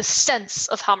evoke the sense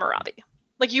of Hammurabi.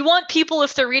 You want people,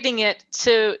 if they're reading it,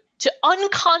 to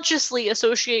unconsciously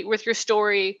associate with your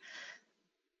story,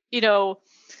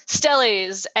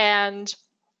 steles and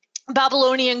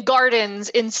Babylonian gardens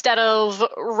instead of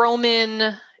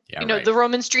Roman, the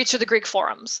Roman streets or the Greek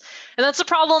forums. And that's a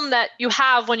problem that you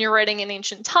have when you're writing in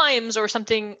ancient times or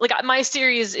something. My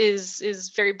series is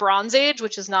very Bronze Age,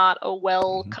 which is not a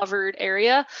well-covered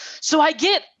area. So I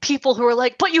get people who are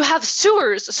like, but you have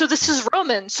sewers, so this is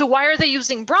Roman, so why are they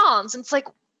using bronze? And it's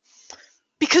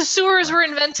because sewers were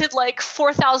invented like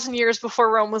 4,000 years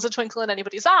before Rome was a twinkle in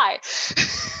anybody's eye,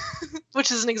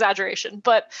 which is an exaggeration.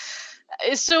 But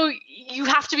so you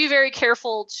have to be very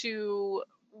careful to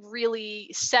really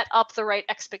set up the right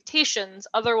expectations.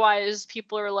 Otherwise,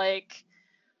 people are like,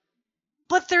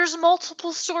 but there's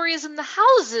multiple stories in the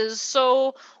houses,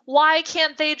 so why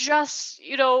can't they just,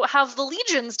 have the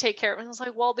legions take care of it? And it's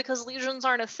like, well, because legions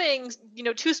aren't a thing.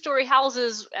 Two-story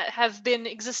houses have been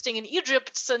existing in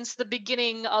Egypt since the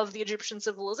beginning of the Egyptian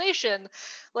civilization.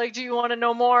 Like, do you want to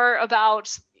know more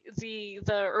about the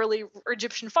early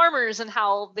Egyptian farmers and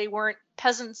how they weren't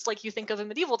peasants like you think of in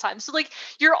medieval times? So like,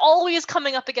 you're always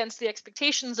coming up against the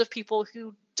expectations of people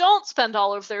who don't spend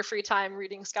all of their free time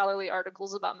reading scholarly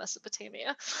articles about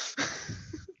Mesopotamia.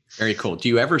 Very cool. Do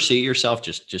you ever see yourself,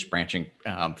 just branching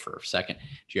for a second,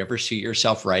 do you ever see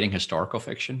yourself writing historical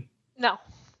fiction? No.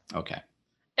 Okay.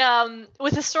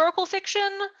 With historical fiction,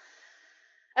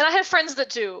 and I have friends that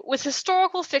do, with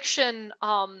historical fiction,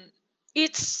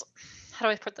 it's, how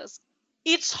do I put this?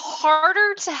 It's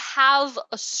harder to have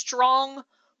a strong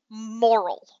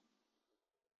moral.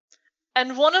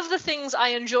 And one of the things I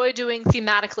enjoy doing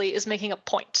thematically is making a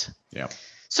point. Yeah.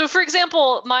 So for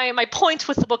example, my point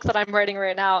with the book that I'm writing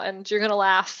right now, and you're going to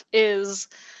laugh, is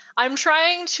I'm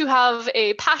trying to have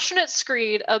a passionate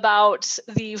screed about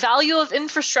the value of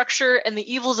infrastructure and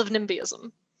the evils of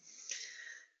NIMBYism.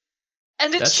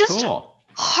 And it's just cool.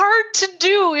 hard to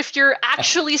do if you're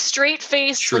actually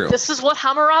straight-faced. Like, this is what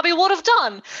Hammurabi would have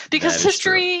done, because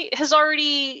history has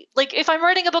already, like, if I'm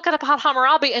writing a book about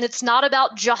Hammurabi and it's not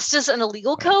about justice and a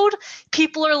legal code,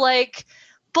 people are like,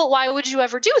 but why would you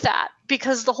ever do that?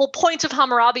 Because the whole point of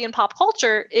Hammurabi in pop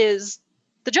culture is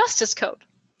the justice code.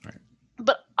 Right.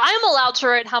 But I'm allowed to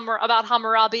write about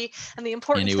Hammurabi and the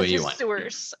importance of his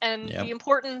sewers and the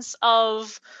importance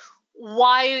of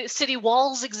why city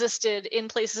walls existed in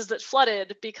places that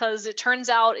flooded, because it turns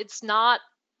out it's not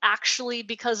actually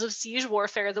because of siege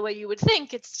warfare the way you would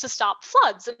think. It's to stop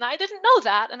floods. And I didn't know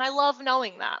that, and I love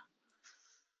knowing that.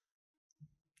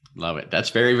 Love it.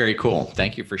 That's very, very cool.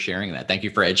 Thank you for sharing that. Thank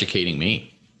you for educating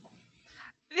me.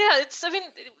 Yeah,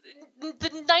 the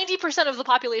 90% of the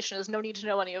population has no need to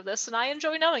know any of this, and I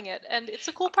enjoy knowing it, and it's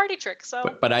a cool party trick.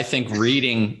 So, but I think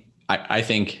reading, I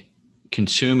think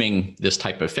consuming this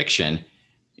type of fiction,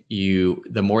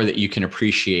 the more that you can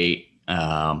appreciate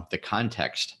the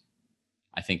context,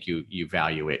 I think you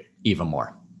value it even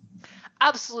more.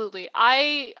 Absolutely.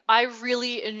 I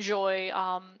really enjoy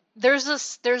there's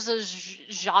a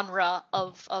genre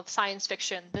of science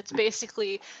fiction that's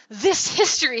basically this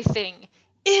history thing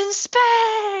in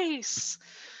space.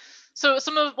 So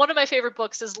one of my favorite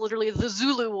books is literally the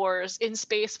Zulu Wars in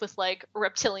space with like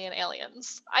reptilian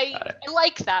aliens. I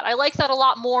like that. I like that a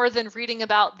lot more than reading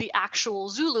about the actual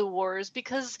Zulu Wars,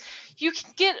 because you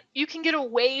can get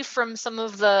away from some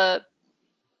of the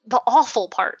awful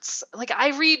parts. Like,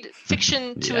 I read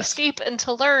fiction to escape and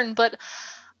to learn, but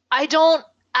I don't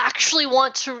actually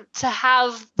want to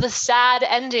have the sad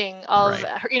ending of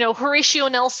Horatio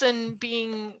Nelson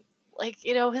being like,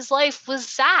 his life was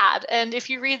sad. And if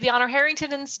you read the Honor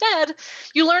Harrington instead,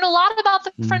 you learn a lot about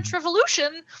the French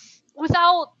Revolution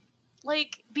without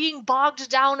like being bogged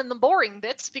down in the boring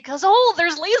bits, because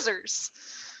there's lasers.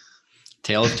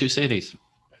 Tale of Two Cities.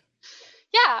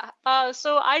 Yeah.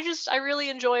 So I really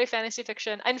enjoy fantasy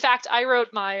fiction. In fact, I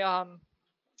wrote my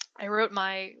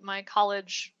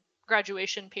college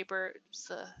graduation paper. It's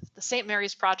the St.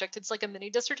 Mary's Project. It's like a mini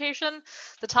dissertation.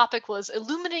 The topic was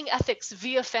illuminating ethics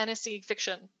via fantasy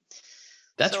fiction.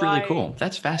 That's really cool.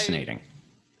 That's fascinating.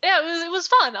 It was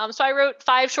fun. So I wrote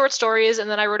 5 short stories, and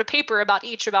then I wrote a paper about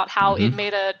each, about how it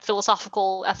made a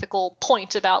philosophical, ethical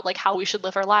point about like how we should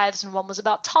live our lives. And one was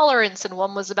about tolerance, and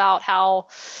one was about how,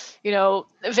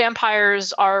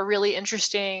 vampires are really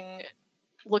interesting.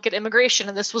 Look at immigration,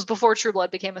 and this was before True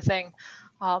Blood became a thing.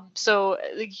 So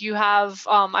you have,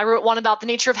 I wrote one about the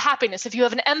nature of happiness. If you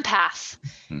have an empath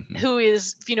who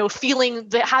is, feeling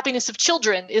the happiness of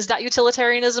children, is that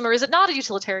utilitarianism or is it not a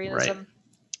utilitarianism? Right.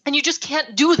 And you just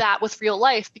can't do that with real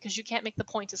life, because you can't make the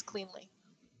point as cleanly.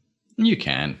 You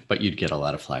can, but you'd get a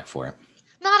lot of flack for it.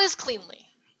 Not as cleanly.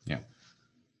 Yeah.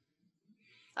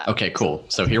 Okay, cool.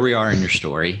 So here we are in your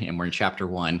story, and we're in chapter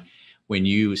 1.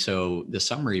 So the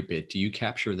summary bit, do you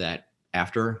capture that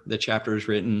after the chapter is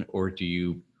written, or do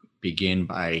you begin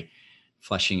by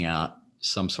fleshing out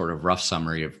some sort of rough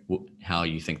summary of how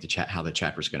you think how the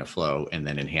chapter is going to flow, and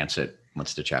then enhance it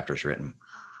once the chapter is written?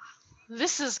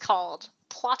 This is called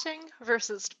plotting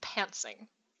versus pantsing.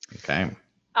 Okay.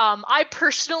 I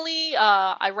personally,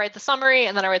 I write the summary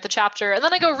and then I write the chapter and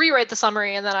then I go rewrite the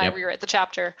summary and then I rewrite the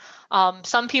chapter.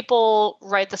 Some people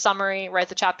write the summary, write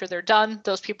the chapter, they're done.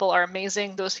 Those people are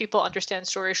amazing. Those people understand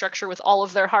story structure with all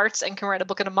of their hearts and can write a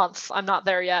book in a month. I'm not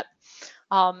there yet.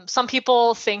 Some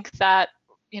people think that,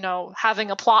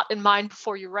 having a plot in mind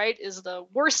before you write is the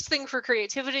worst thing for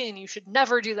creativity and you should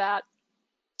never do that.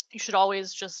 You should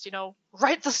always just,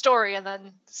 write the story and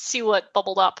then see what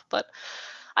bubbled up. But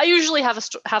I usually have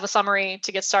a summary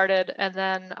to get started, and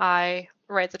then I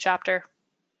write the chapter.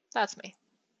 That's me.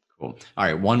 Cool. All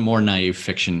right, one more naive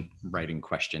fiction writing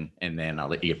question, and then I'll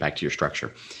let you get back to your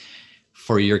structure.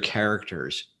 For your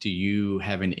characters, do you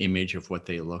have an image of what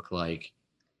they look like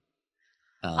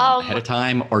ahead of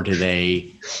time, or do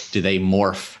they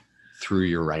morph through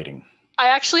your writing? I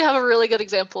actually have a really good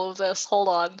example of this. Hold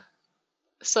on.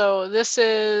 So this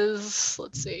is,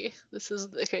 let's see.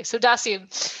 Okay, so Dacian.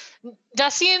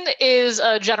 Dacian is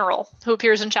a general who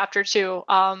appears in chapter 2.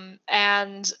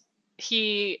 And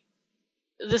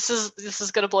this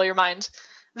is going to blow your mind.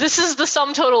 This is the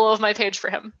sum total of my page for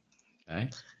him.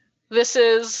 Okay. This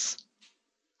is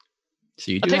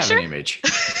So you do have an image.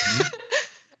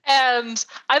 And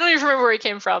I don't even remember where he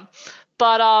came from.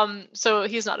 But so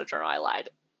he's not a general, I lied.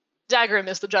 Dagrim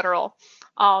is the general.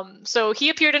 So he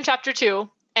appeared in chapter 2,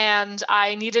 and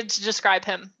I needed to describe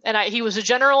him. And he was a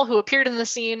general who appeared in the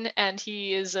scene, and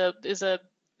he is a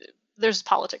there's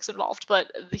politics involved,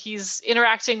 but he's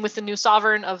interacting with the new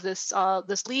sovereign of this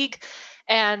league.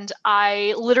 And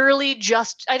I literally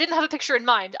I didn't have a picture in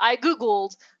mind. I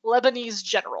Googled Lebanese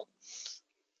general.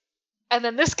 And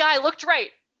then this guy looked right,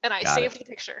 and I saved the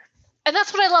picture. And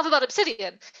that's what I love about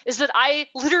Obsidian, is that I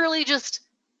literally just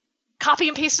copy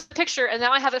and paste the picture, and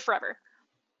now I have it forever.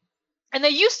 And they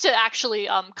used to actually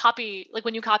copy, like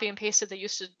when you copy and paste it, they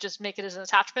used to just make it as an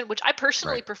attachment, which I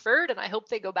personally preferred, and I hope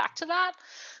they go back to that.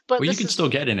 But you can still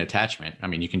get an attachment. I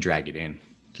mean, you can drag it in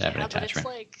to have an attachment.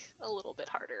 But it's like a little bit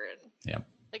harder. And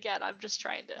again, I'm just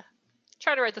trying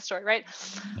to write the story, right?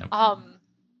 Yep.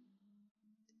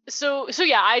 So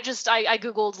yeah, I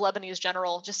Googled Lebanese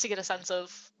general just to get a sense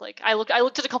of, like, I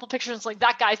looked at a couple pictures and it's like,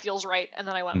 that guy feels right, and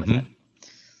then I went with it.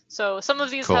 So some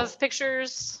of these have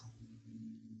pictures.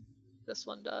 This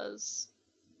one does.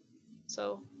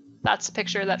 So that's a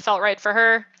picture that felt right for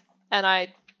her, and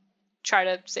I try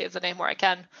to save the name where I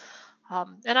can.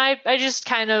 And I just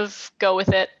kind of go with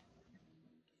it.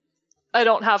 I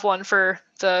don't have one for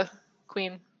the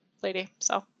queen lady,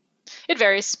 so it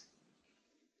varies.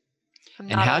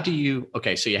 And how do you,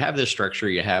 so you have this structure,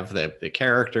 you have the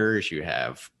characters, you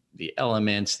have the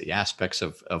elements, the aspects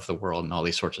of the world and all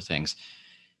these sorts of things.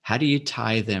 How do you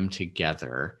tie them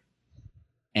together?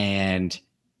 And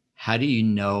how do you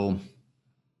know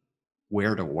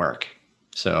where to work?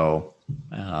 So,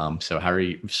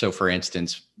 so for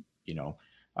instance, all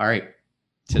right,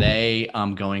 today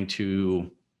I'm going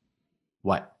to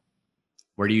what?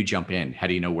 Where do you jump in? How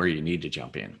do you know where you need to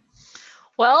jump in?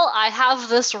 Well, I have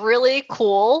this really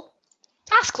cool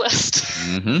task list.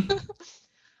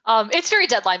 It's very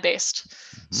deadline based.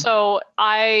 So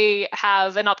I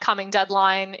have an upcoming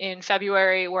deadline in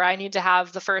February where I need to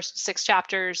have the first 6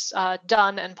 chapters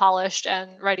done and polished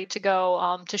and ready to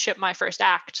go to ship my first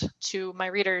act to my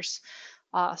readers.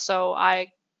 So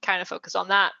I kind of focus on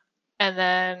that. And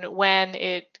then when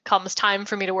it comes time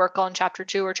for me to work on chapter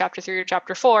 2 or chapter 3 or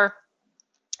chapter 4,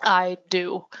 I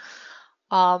do.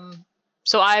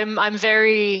 So I'm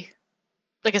very,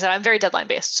 like I said, I'm very deadline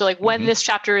based. So like when this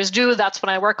chapter is due, that's when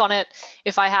I work on it.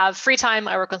 If I have free time,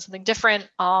 I work on something different.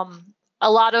 A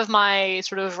lot of my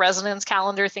sort of resonance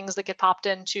calendar things that get popped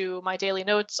into my daily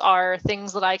notes are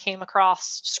things that I came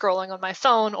across scrolling on my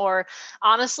phone, or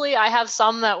honestly, I have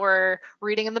some that were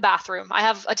reading in the bathroom. I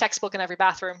have a textbook in every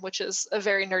bathroom, which is a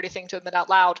very nerdy thing to admit out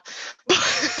loud.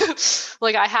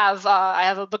 Like I have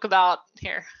a book about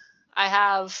here. I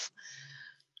have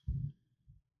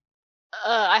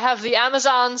The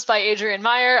Amazons by Adrian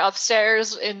Meyer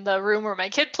upstairs in the room where my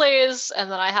kid plays,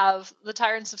 and then I have The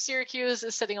Tyrants of Syracuse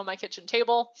is sitting on my kitchen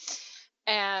table,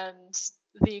 and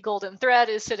The Golden Thread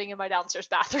is sitting in my downstairs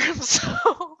bathroom. So,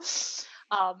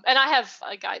 and I have,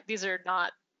 these are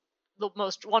not the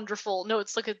most wonderful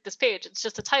notes. Look at this page; it's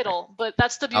just a title, but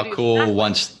that's the beauty. How cool!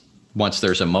 Once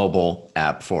there's a mobile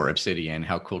app for Obsidian,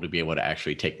 how cool to be able to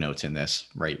actually take notes in this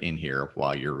right in here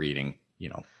while you're reading,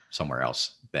 somewhere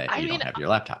else that you don't have your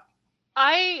laptop.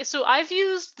 So I've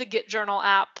used the Git Journal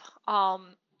app,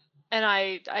 and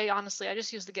I honestly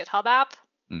just use the GitHub app.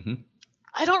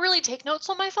 I don't really take notes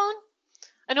on my phone.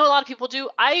 I know a lot of people do.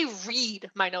 I read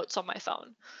my notes on my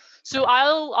phone. So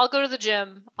I'll go to the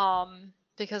gym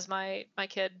because my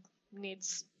kid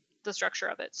needs the structure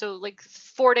of it. So like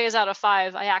 4 days out of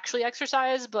 5, I actually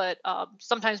exercise, but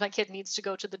sometimes my kid needs to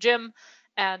go to the gym,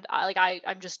 and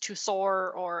I'm just too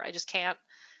sore, or I just can't,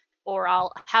 or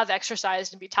I'll have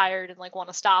exercised and be tired and like want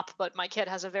to stop, but my kid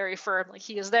has a very firm, like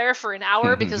he is there for an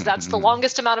hour because that's the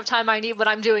longest amount of time I need when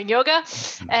I'm doing yoga.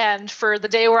 And for the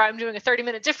day where I'm doing a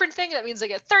 30-minute different thing, that means I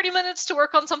get 30 minutes to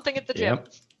work on something at the gym.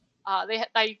 Yep.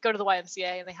 I go to the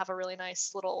YMCA, and they have a really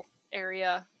nice little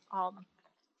area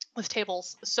with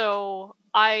tables. So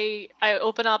I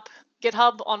open up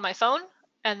GitHub on my phone,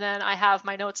 and then I have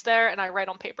my notes there, and I write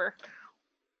on paper.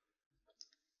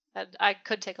 And I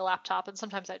could take a laptop, and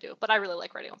sometimes I do, but I really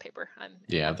like writing on paper.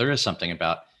 Yeah, there is something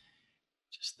about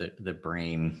just the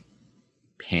brain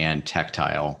pan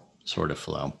tactile sort of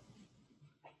flow.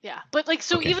 Yeah, but like,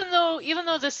 so Okay. even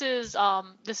though this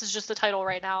is just the title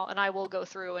right now, and I will go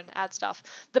through and add stuff,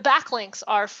 the backlinks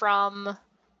are from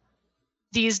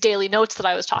these daily notes that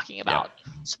I was talking about.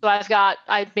 Yeah. So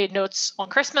I made notes on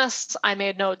Christmas, I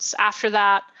made notes after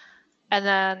that, and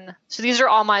then so these are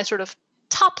all my sort of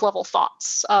top level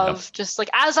thoughts of just like,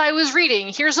 as I was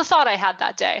reading, here's a thought I had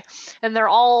that day, and they're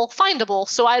all findable,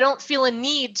 so I don't feel a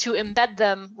need to embed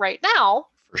them right now.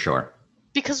 For sure.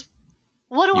 Because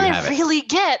what do I really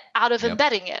get out of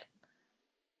embedding it?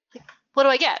 Like, what do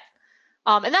I get?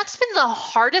 And that's been the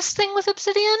hardest thing with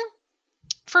Obsidian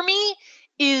for me,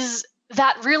 is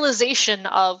that realization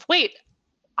of, wait,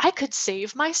 I could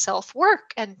save myself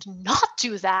work and not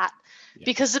do that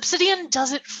because Obsidian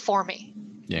does it for me.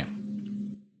 Yeah.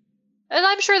 And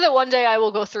I'm sure that one day I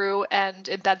will go through and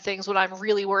embed things when I'm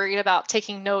really worried about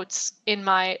taking notes in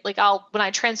my, like when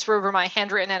I transfer over my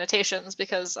handwritten annotations,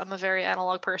 because I'm a very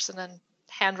analog person and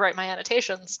handwrite my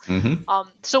annotations. Mm-hmm.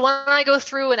 So when I go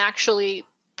through and actually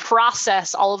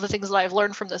process all of the things that I've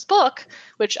learned from this book,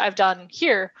 which I've done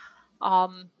here, I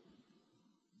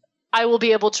will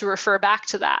be able to refer back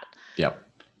to that. Yep.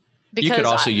 You could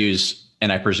also use,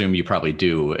 and I presume you probably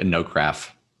do, a note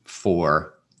graph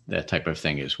for that type of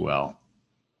thing as well,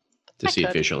 to see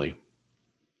it visually.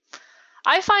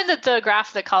 I find that the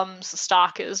graph that comes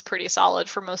stock is pretty solid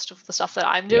for most of the stuff that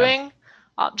I'm doing.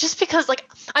 Just because, like,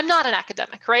 I'm not an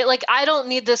academic, right? Like, I don't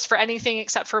need this for anything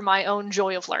except for my own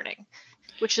joy of learning,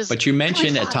 which is. But you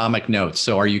mentioned really atomic notes.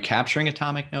 So are you capturing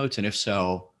atomic notes? And if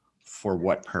so, for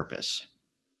what purpose?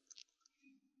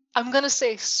 I'm going to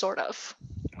say sort of.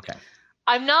 Okay.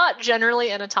 I'm not generally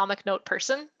an atomic note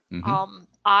person. Mm-hmm.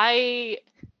 I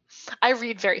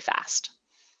read very fast.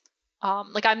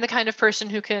 Like, I'm the kind of person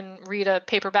who can read a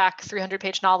paperback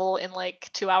 300-page novel in like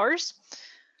 2 hours.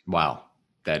 Wow.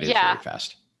 That is very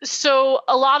fast. So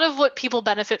a lot of what people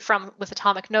benefit from with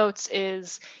atomic notes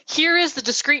is, here is the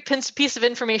discrete piece of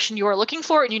information you are looking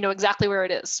for, and you know exactly where it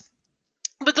is.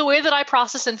 But the way that I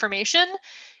process information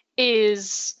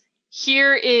is,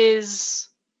 here is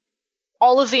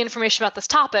all of the information about this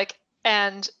topic,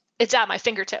 and it's at my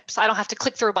fingertips. I don't have to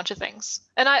click through a bunch of things.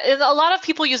 And a lot of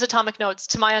people use atomic notes.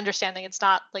 To my understanding, it's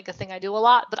not like a thing I do a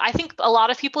lot, but I think a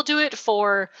lot of people do it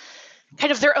for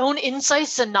kind of their own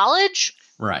insights and knowledge.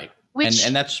 Right.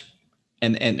 And that's,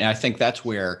 and I think that's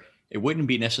where it wouldn't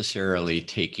be necessarily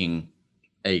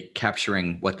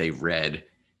capturing what they read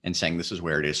and saying this is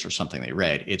where it is for something they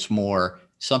read. It's more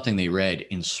something they read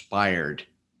inspired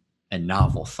a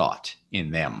novel thought in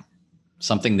them,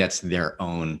 something that's their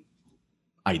own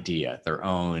idea, their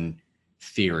own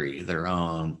theory, their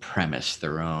own premise,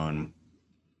 their own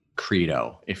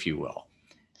credo, if you will,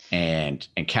 and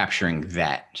capturing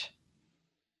that,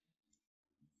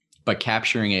 but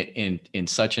capturing it in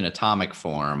such an atomic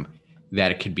form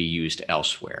that it could be used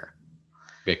elsewhere.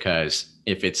 Because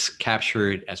if it's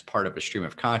captured as part of a stream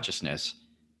of consciousness,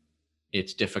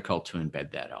 it's difficult to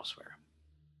embed that elsewhere.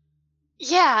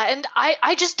 Yeah, and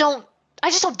I just don't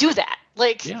do that.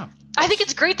 Like, I think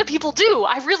it's great that people do.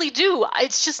 I really do.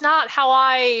 It's just not how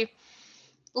I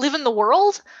live in the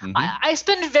world. Mm-hmm. I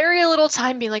spend very little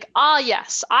time being like,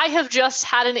 yes, I have just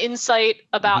had an insight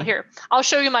about here. I'll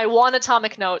show you my one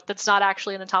atomic note that's not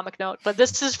actually an atomic note, but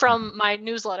this is from my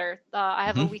newsletter. I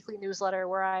have a weekly newsletter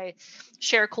where I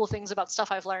share cool things about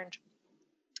stuff I've learned.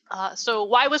 So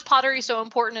why was pottery so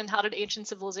important, and how did ancient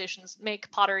civilizations make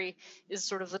pottery is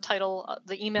sort of the title,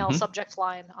 the email subject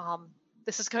line.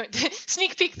 This is going to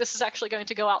sneak peek. This is actually going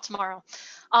to go out tomorrow.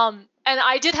 And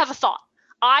I did have a thought.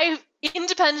 I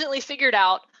independently figured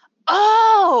out,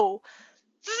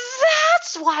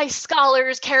 that's why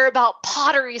scholars care about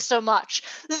pottery so much.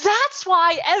 That's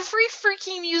why every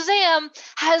freaking museum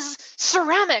has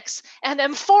ceramics and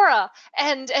amphora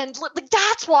and like,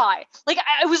 that's why. Like,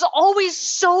 I was always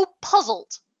so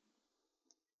puzzled.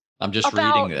 I'm just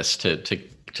reading this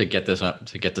to get this up,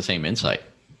 to get the same insight.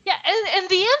 Yeah, and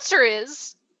the answer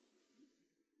is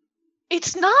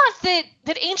it's not that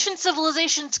ancient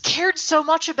civilizations cared so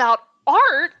much about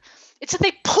art. It's that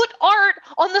they put art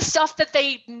on the stuff that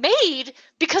they made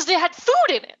because they had food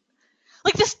in it.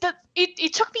 Like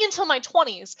it took me until my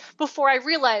 20s before I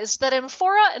realized that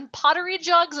amphora and pottery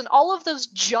jugs and all of those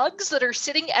jugs that are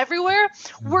sitting everywhere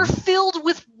were filled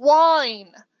with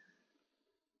wine.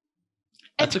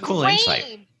 That's a cool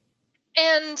insight.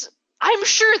 And I'm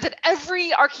sure that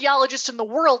every archaeologist in the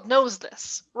world knows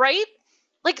this, right?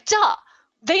 Like, duh.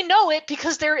 They know it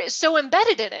because they're so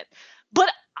embedded in it.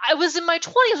 But I was in my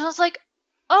 20s and I was like,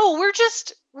 oh,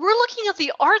 we're looking at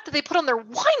the art that they put on their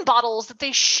wine bottles that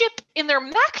they ship in their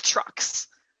Mack trucks.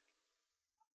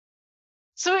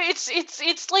 So it's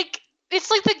like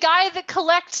the guy that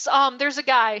collects there's a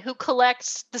guy who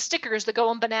collects the stickers that go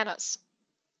on bananas.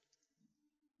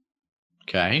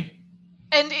 Okay.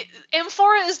 And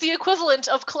amphora is the equivalent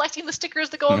of collecting the stickers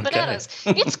that go on bananas.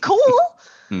 It's cool.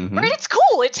 Right? It's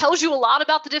cool. It tells you a lot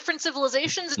about the different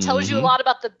civilizations. It tells you a lot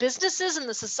about the businesses and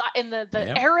the society and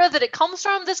the era that it comes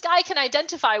from. This guy can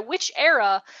identify which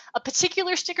era a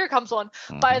particular sticker comes on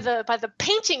by the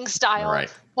painting style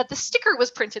that the sticker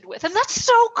was printed with. And that's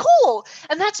so cool.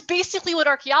 And that's basically what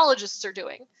archaeologists are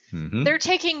doing. They're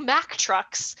taking Mack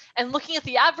trucks and looking at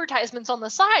the advertisements on the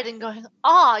side and going,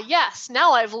 yes,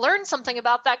 now I've learned something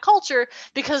about that culture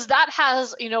because that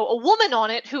has, a woman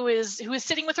on it who is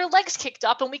sitting with her legs kicked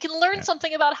up, and we can learn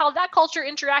something about how that culture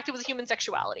interacted with human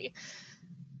sexuality.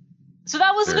 So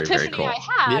that was an epiphany cool. I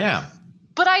had. Yeah.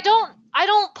 But I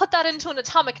don't put that into an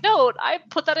atomic note. I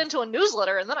put that into a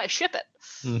newsletter and then I ship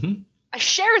it. I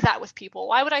share that with people.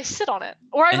 Why would I sit on it?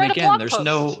 Or I write a blog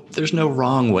post. There's no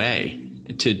wrong way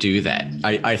to do that.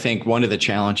 I think one of the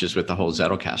challenges with the whole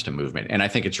Zettelkasten movement, and I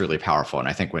think it's really powerful, and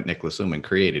I think what Niklas Luhmann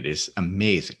created is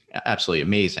amazing, absolutely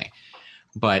amazing.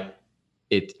 But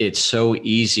it's so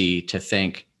easy to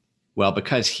think, well,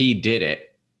 because he did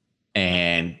it,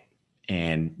 and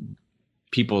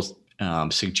people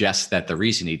suggest that the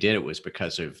reason he did it was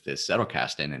because of this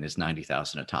Zettelkasten and his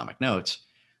 90,000 atomic notes,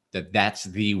 that's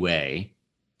the way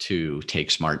to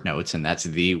take smart notes, and that's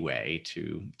the way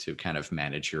to kind of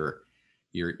manage your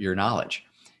knowledge.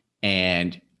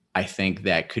 And I think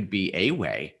that could be a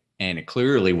way, and it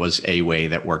clearly was a way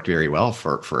that worked very well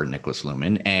for Niklas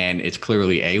Luhmann, and it's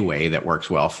clearly a way that works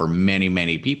well for many,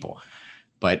 many people.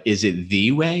 But is it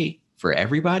the way for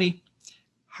everybody?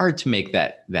 Hard to make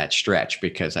that stretch,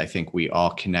 because I think we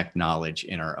all connect knowledge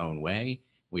in our own way.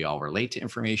 We all relate to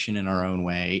information in our own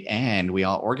way, and we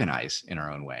all organize in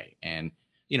our own way. And,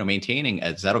 maintaining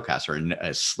a Zettelkasten or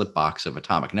a slip box of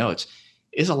atomic notes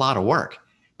is a lot of work,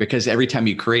 because every time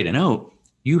you create a note,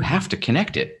 you have to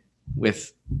connect it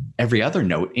with every other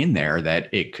note in there that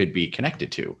it could be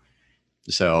connected to.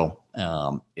 So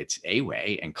it's a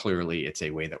way, and clearly it's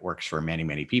a way that works for many,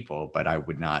 many people, but I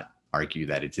would not argue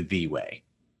that it's the way.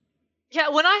 Yeah,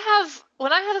 when I have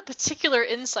a particular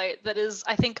insight that is,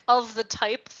 I think, of the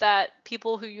type that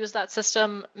people who use that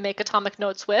system make atomic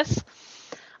notes with,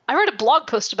 I write a blog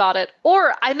post about it,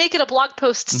 or I make it a blog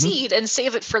post seed and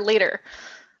save it for later.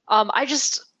 I'm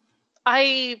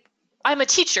a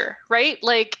teacher, right?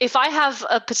 Like, if I have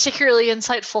a particularly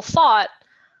insightful thought,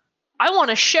 I want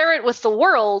to share it with the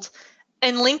world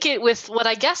and link it with what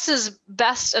I guess is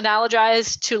best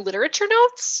analogized to literature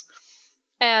notes.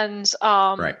 And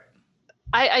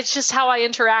it's just how I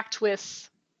interact with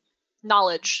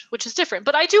knowledge, which is different.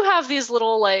 But I do have these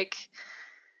little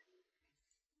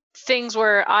things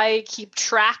where I keep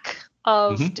track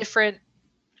of different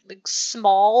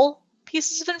small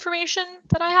pieces of information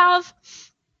that I have.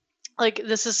 Like,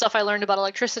 this is stuff I learned about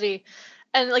electricity.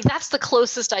 And that's the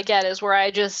closest I get, is where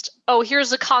I just,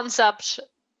 here's a concept.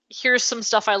 Here's some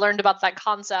stuff I learned about that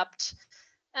concept.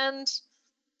 And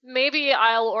maybe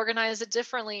I'll organize it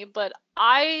differently, but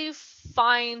I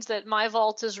find that my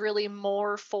vault is really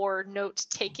more for note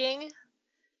taking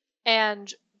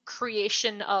and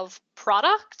creation of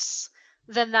products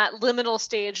than that liminal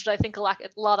stage that I think a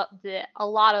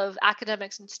lot of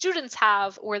academics and students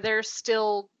have, where they're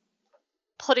still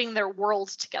putting their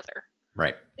worlds together.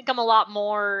 Right. I think I'm a lot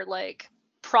more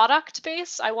product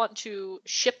based. I want to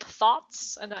ship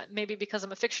thoughts, and maybe because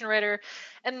I'm a fiction writer,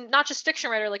 and not just fiction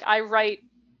writer.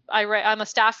 I'm a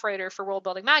staff writer for World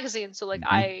Building magazine, so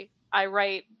I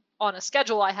write on a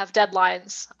schedule. I have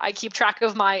deadlines. I keep track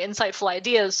of my insightful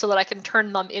ideas so that I can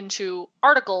turn them into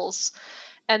articles.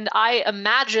 And I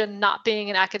imagine, not being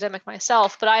an academic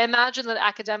myself, but I imagine that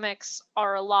academics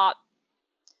are a lot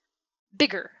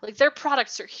bigger. Their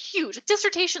products are huge.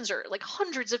 Dissertations are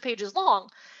hundreds of pages long,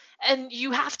 and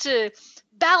you have to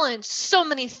balance so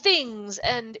many things,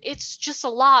 and it's just a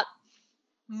lot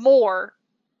more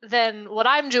than what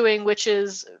I'm doing, which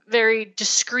is very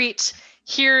discrete.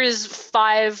 Here is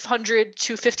 500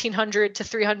 to 1500 to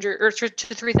 300 or to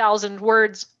 3000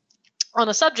 words on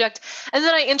a subject, and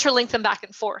then I interlink them back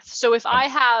and forth. So if I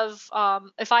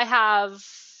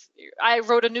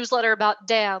wrote a newsletter about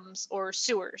dams or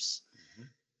sewers.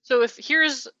 So if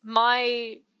here's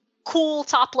my cool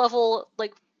top level,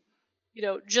 like,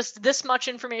 just this much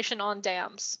information on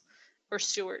dams or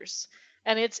sewers,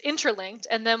 and it's interlinked.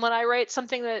 And then when I write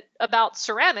something about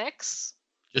ceramics,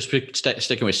 just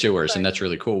sticking with sewers, and that's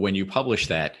really cool. When you publish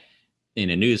that in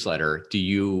a newsletter,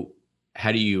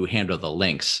 how do you handle the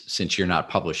links, since you're not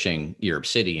publishing your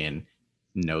Obsidian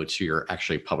notes, you're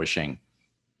actually publishing,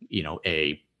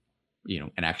 an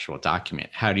actual document?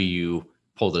 How do you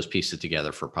pull those pieces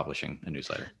together for publishing a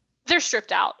newsletter? They're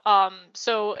stripped out.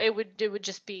 So it would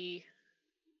just be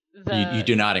you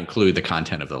do not include the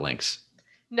content of the links.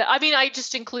 No, I mean, I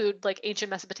just include like ancient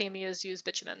Mesopotamia's used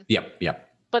bitumen. Yep.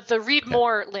 But the read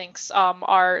more links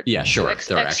are they're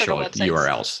actual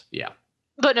URLs. Yeah.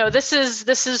 But no, this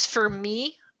is for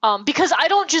me. Because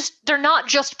they're not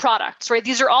just products, right?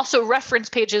 These are also reference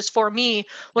pages for me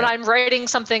when I'm writing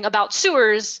something about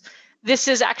sewers. This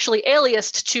is actually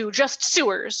aliased to just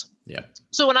sewers. Yeah.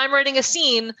 So when I'm writing a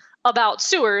scene about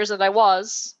sewers, and let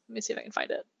me see if I can find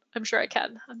it. I'm sure I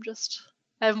can.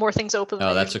 I have more things open.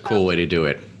 Oh, that's a cool way to do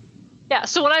it. Yeah.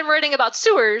 So when I'm writing about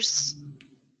sewers,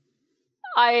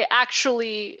 I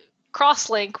actually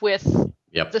cross-link with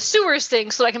the sewers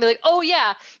thing, so I can be like, oh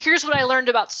yeah, here's what I learned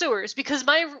about sewers, because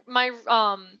my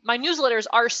newsletters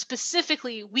are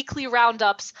specifically weekly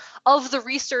roundups of the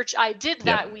research I did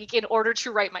that week in order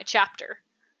to write my chapter.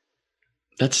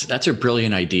 That's a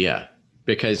brilliant idea,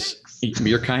 because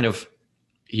you're kind of,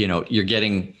 you're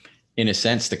getting, in a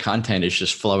sense, the content is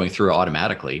just flowing through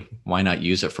automatically. Why not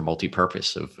use it for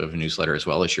multi-purpose of a newsletter as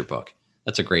well as your book?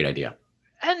 That's a great idea.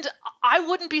 And I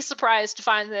wouldn't be surprised to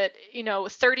find that,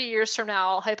 30 years from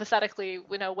now, hypothetically,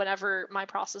 whenever my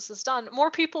process is done, more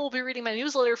people will be reading my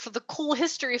newsletter for the cool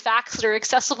history facts that are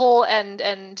accessible and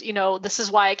this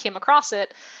is why I came across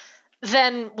it,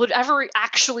 than would ever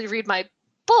actually read my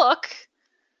book,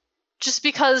 just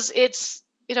because it's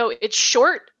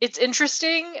short, it's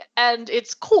interesting, and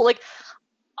it's cool. Like,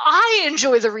 I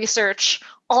enjoy the research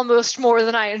almost more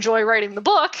than I enjoy writing the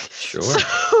book. Sure.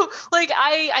 So, like,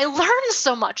 I learn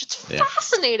so much. It's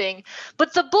fascinating.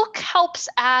 But the book helps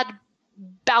add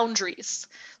boundaries.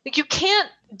 Like, you can't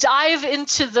dive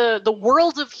into the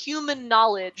world of human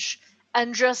knowledge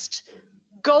and just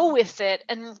go with it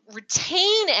and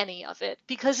retain any of it,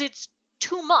 because it's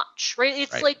too much, right?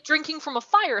 It's like drinking from a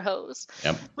fire hose.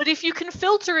 Yep. But if you can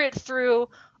filter it through,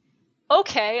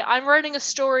 okay, I'm writing a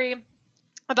story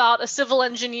about a civil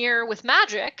engineer with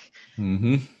magic.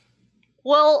 Mm-hmm.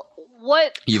 Well,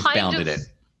 what you've bounded it?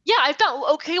 Yeah, I've done.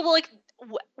 Okay, well, like,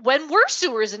 when were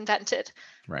sewers invented?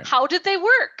 Right. How did they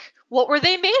work? What were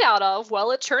they made out of?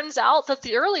 Well, it turns out that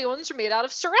the early ones are made out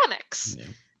of ceramics. Yeah.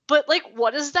 But, like,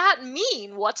 what does that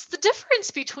mean? What's the difference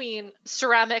between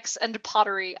ceramics and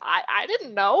pottery? I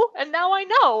didn't know, and now I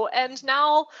know. And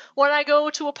now when I go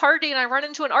to a party and I run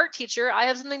into an art teacher, I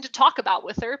have something to talk about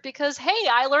with her because, hey,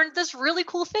 I learned this really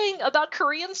cool thing about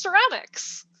Korean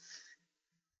ceramics.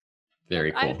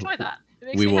 Very cool. I enjoy that.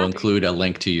 We will include a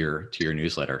link to your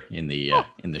newsletter in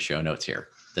the show notes here.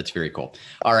 That's very cool.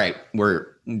 All right,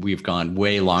 we've gone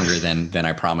way longer than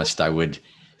I promised I would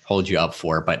hold you up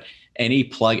for, but any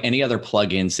other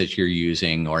plugins that you're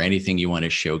using or anything you want to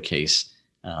showcase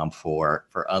for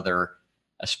other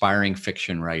aspiring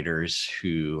fiction writers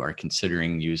who are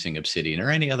considering using Obsidian,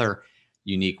 or any other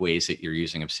unique ways that you're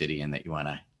using Obsidian that you want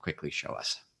to quickly show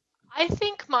us? I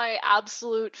think my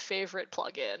absolute favorite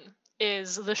plugin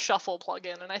is the Shuffle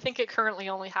plugin, and I think it currently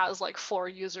only has like 4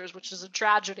 users, which is a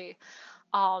tragedy.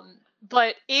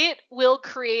 But it will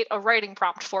create a writing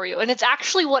prompt for you. And it's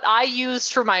actually what I use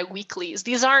for my weeklies.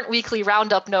 These aren't weekly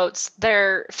roundup notes,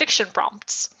 they're fiction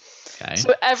prompts. Okay.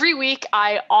 So every week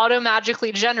I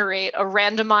auto-magically generate a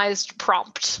randomized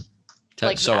prompt.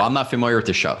 I'm not familiar with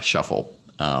the Shuffle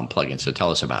plugin, so tell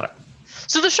us about it.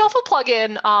 So the Shuffle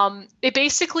plugin, it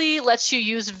basically lets you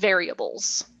use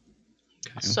variables.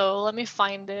 Okay. So let me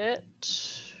find it.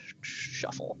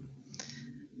 Shuffle.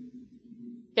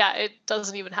 Yeah, it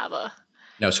doesn't even have a.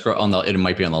 No, scroll on it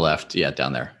might be on the left. Yeah,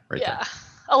 down there, right there.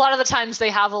 A lot of the times they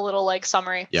have a little like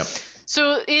summary. Yep.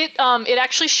 So it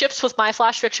actually ships with my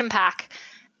Flash Fiction pack,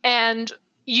 and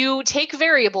you take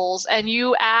variables and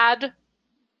you add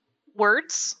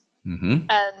words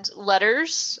and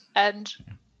letters and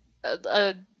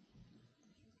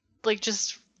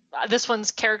this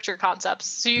one's character concepts.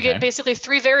 So you get basically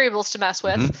 3 variables to mess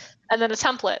with, and then a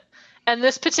template. And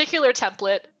this particular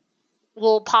template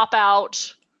will pop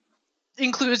out,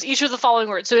 includes each of the following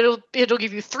words. So it'll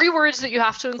give you 3 words that you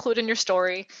have to include in your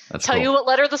story, tell you what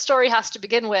letter the story has to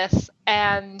begin with,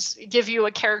 and give you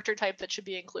a character type that should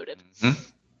be included. Mm-hmm.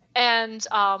 And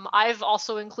I've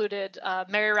also included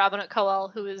Mary Rabinot Coel,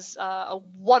 who is a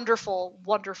wonderful,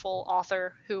 wonderful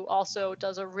author who also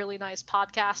does a really nice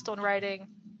podcast on writing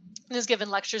and has given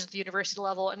lectures at the university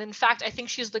level. And in fact, I think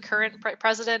she's the current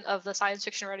president of the Science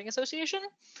Fiction Writing Association.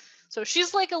 So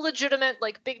she's like a legitimate,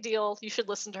 like, big deal, you should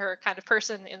listen to her kind of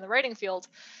person in the writing field.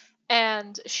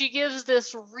 And she gives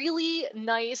this really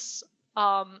nice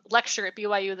lecture at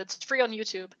BYU that's free on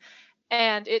YouTube.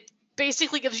 And it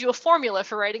basically gives you a formula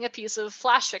for writing a piece of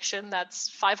flash fiction that's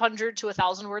 500 to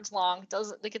 1,000 words long.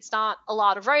 It's not a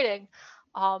lot of writing.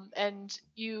 And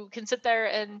you can sit there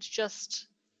and just,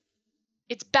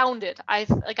 it's bounded.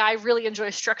 I really enjoy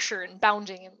structure and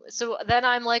bounding. So then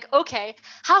I'm like, okay,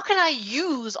 how can I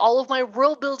use all of my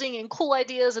world building and cool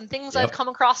ideas and things I've come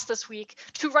across this week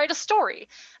to write a story?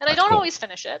 And I don't always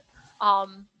finish it.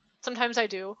 Sometimes I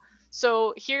do.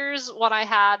 So here's what I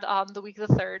had the week of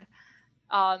the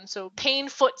 3rd. So Pain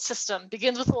Foot System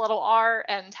begins with a little R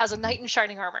and has a knight in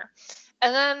shining armor.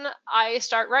 And then I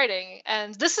start writing.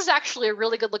 And this is actually a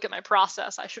really good look at my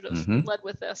process. I should have led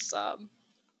with this.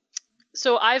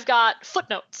 So I've got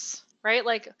footnotes, right?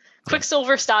 Like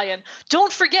Quicksilver Stallion.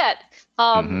 Don't forget,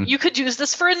 you could use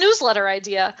this for a newsletter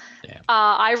idea. Yeah.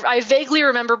 I vaguely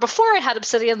remember before I had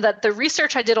Obsidian that the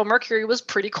research I did on Mercury was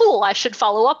pretty cool. I should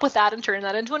follow up with that and turn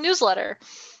that into a newsletter.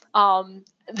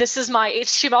 This is my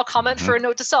HTML comment for a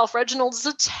note to self. Reginald is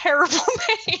a terrible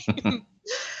name.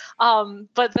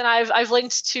 But then I've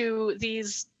linked to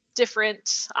these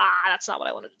different, that's not what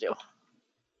I wanted to do.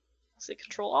 Say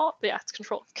Control Alt. Yeah, it's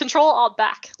Control Alt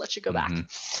back. Let you go back.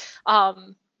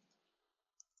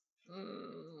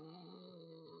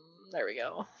 There we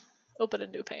go. Open a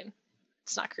new pane.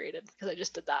 It's not created because I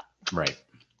just did that. Right.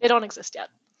 They don't exist yet.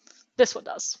 This one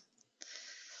does.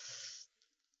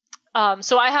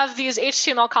 So I have these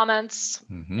HTML comments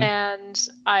and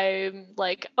I'm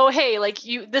like, oh, hey, like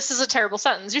this is a terrible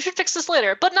sentence. You should fix this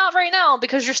later, but not right now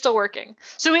because you're still working.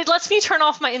 So it lets me turn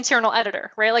off my internal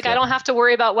editor, right? Like I don't have to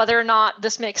worry about whether or not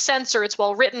this makes sense or it's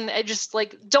well written. I just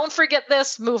like, don't forget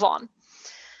this, move on.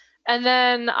 And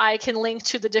then I can link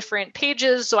to the different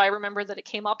pages. So I remember that it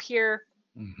came up here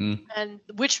and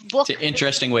which book. It's an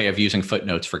interesting way of using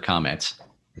footnotes for comments.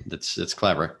 That's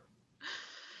clever.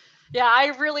 Yeah, I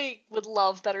really would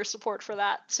love better support for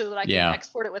that so that I can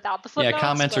export it without the footnotes. Yeah,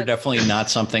 comments are definitely not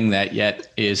something that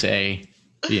yet is a,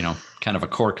 kind of a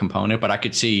core component, but I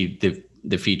could see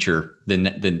the feature,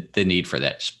 the need for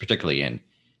that, particularly in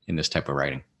this type of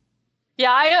writing.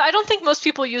 Yeah, I don't think most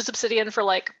people use Obsidian for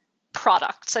like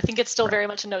products. I think it's still very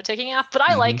much a note-taking app, but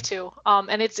I like to,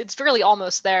 and it's really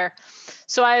almost there.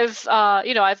 So I've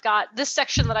got this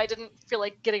section that I didn't feel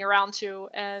like getting around to,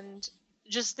 and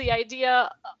just the idea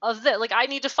of that, like I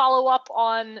need to follow up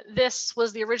on this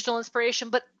was the original inspiration,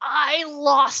 but I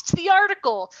lost the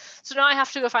article. So now I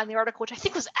have to go find the article, which I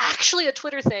think was actually a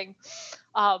Twitter thing.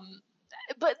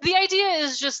 But the idea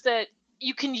is just that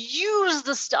you can use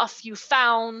the stuff you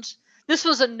found. This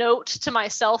was a note to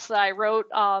myself that I wrote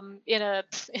in a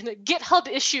GitHub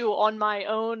issue on my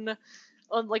own,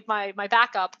 on like my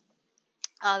backup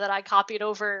that I copied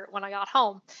over when I got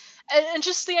home. And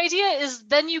just the idea is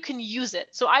then you can use it.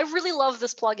 So I really love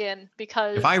this plugin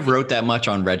because if I wrote that much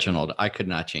on Reginald, I could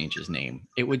not change his name.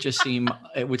 It would just seem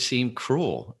it would seem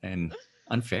cruel and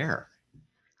unfair.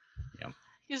 Yeah.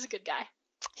 He's a good guy.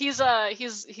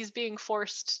 He's being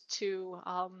forced to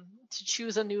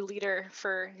choose a new leader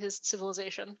for his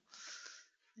civilization.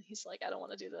 He's like, I don't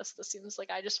want to do this. This seems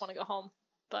like I just want to go home.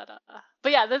 But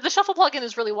yeah, the shuffle plugin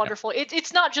is really wonderful. Yeah.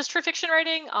 It's not just for fiction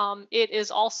writing. It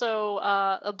is also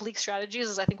oblique strategies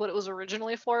is I think what it was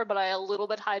originally for. But I a little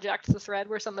bit hijacked the thread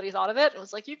where somebody thought of it. It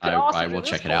was like you could also. I will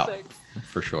check it out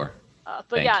for sure.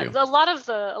 But yeah, a lot of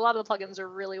the plugins are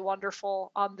really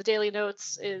wonderful. The daily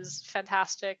notes is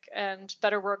fantastic, and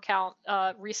Better Word Count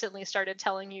recently started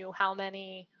telling you how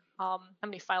many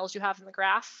files you have in the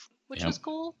graph, which is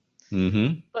cool.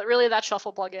 But really, that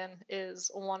shuffle plugin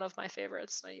is one of my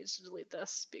favorites. I need to delete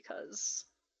this because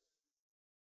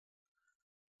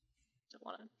I don't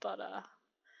want it. But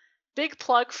big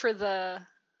plug for the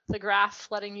graph,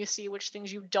 letting you see which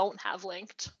things you don't have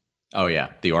linked. Oh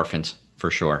yeah, the orphans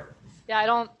for sure. Yeah,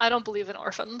 I don't believe in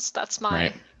orphans. That's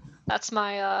my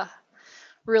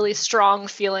really strong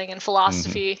feeling and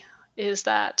philosophy is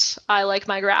that I like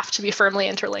my graph to be firmly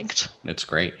interlinked. That's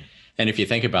great. And if you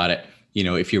think about it,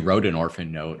 if you wrote an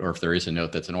orphan note or if there is a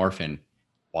note that's an orphan,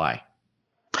 why?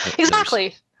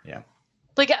 Exactly. Yeah.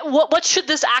 like what should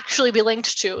this actually be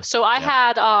linked to? So I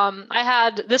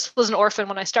had this was an orphan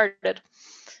when I started,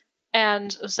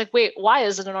 and it was like, wait, why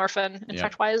is it an orphan? In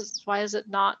fact, why is it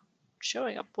not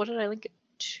showing up? What did I link it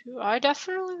to? I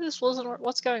definitely this wasn't.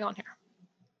 What's going on here?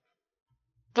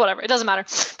 Whatever, it doesn't matter.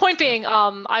 Point being,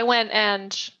 I went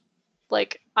and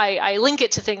like I link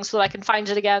it to things so that I can find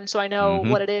it again, so I know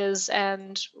what it is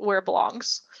and where it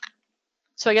belongs.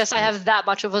 So I guess I have that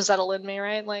much of a Zettel in me,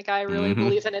 right? Like I really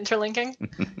believe in interlinking.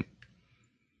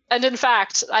 And in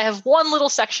fact, I have one little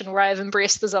section where I've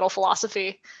embraced the Zettel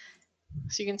philosophy.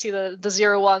 So you can see the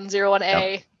 01,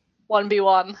 01A,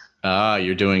 1B1. Ah,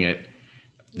 you're doing it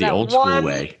the old school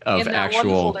way of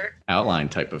actual outline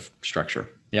type of structure.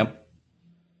 Yep.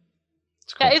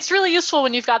 Cool. Yeah, it's really useful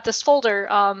when you've got this folder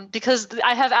because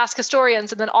I have Ask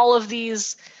Historians, and then all of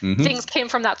these things came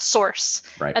from that source.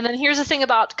 Right. And then here's the thing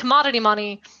about commodity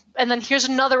money, and then here's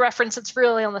another reference that's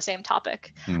really on the same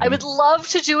topic. I would love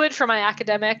to do it for my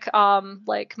academic,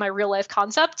 like my real life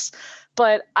concepts,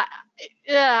 but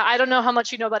I don't know how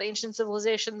much you know about ancient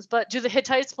civilizations, but do the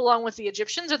Hittites belong with the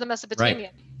Egyptians or the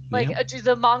Mesopotamian? Right. Like, do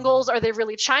the Mongols, are they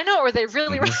really China, or are they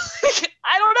really,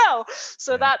 I don't know.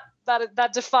 So that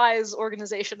defies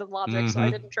organization and logic, so I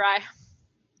didn't try.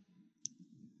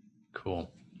 Cool.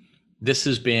 This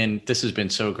has been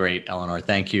so great, Eleanor.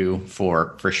 Thank you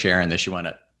for sharing this. You want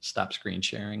to stop screen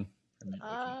sharing?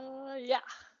 Yeah.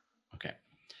 Okay.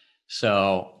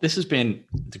 So this has been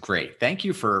great. Thank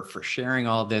you for sharing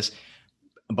all this.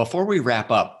 Before we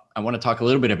wrap up, I want to talk a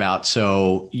little bit about,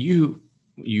 so you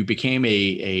became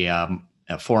a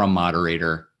forum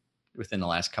moderator within the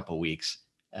last couple of weeks.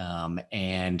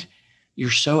 And you're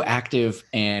so active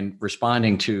and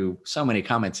responding to so many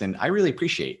comments. And I really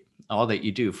appreciate all that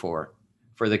you do for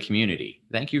the community.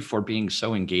 Thank you for being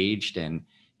so engaged and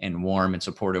warm and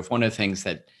supportive. One of the things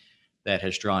that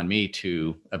has drawn me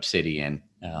to Obsidian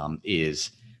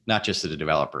is not just the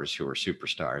developers who are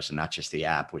superstars, and not just the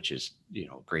app, which is, a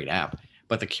great app,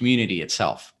 but the community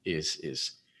itself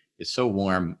is so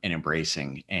warm and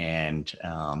embracing. And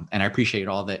I appreciate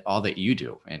all that you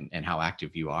do and how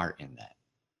active you are in that.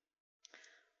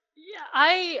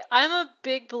 Yeah, I'm a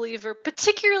big believer,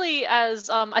 particularly as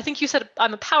I think you said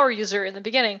I'm a power user in the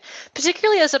beginning,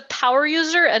 particularly as a power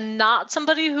user and not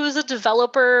somebody who's a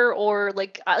developer or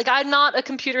like I'm not a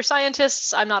computer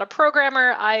scientist. I'm not a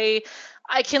programmer. I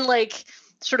can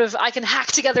I can hack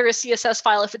together a CSS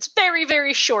file if it's very,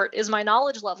 very short is my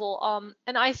knowledge level.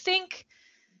 And I think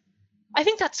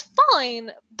that's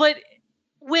fine, but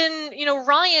when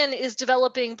Ryan is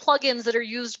developing plugins that are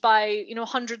used by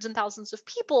hundreds and thousands of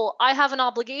people, I have an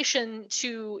obligation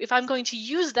to, if I'm going to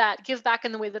use that, give back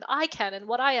in the way that I can. And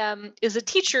what I am is a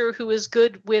teacher who is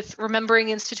good with remembering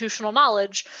institutional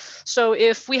knowledge. So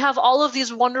if we have all of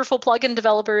these wonderful plugin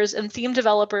developers and theme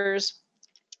developers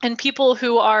and people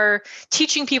who are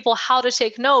teaching people how to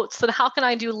take notes, then how can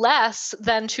I do less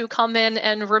than to come in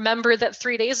and remember that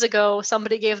 3 days ago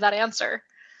somebody gave that answer?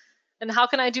 And how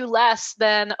can I do less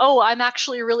than, I'm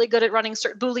actually really good at running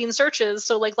Boolean searches,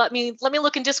 so let me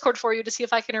look in Discord for you to see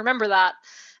if I can remember that.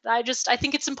 I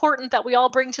think it's important that we all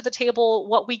bring to the table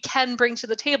what we can bring to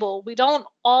the table. We don't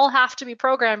all have to be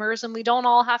programmers, and we don't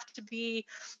all have to be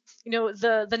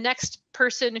the next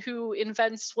person who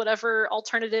invents whatever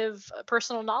alternative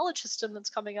personal knowledge system that's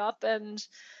coming up.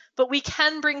 But we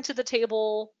can bring to the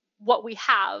table what we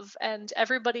have, and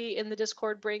everybody in the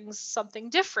Discord brings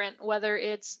something different, whether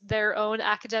it's their own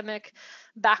academic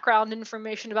background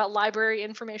information about library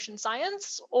information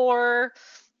science, or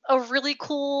a really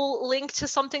cool link to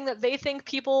something that they think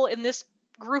people in this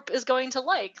group is going to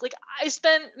like. I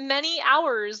spent many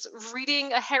hours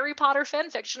reading a Harry Potter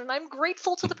fan fiction, and I'm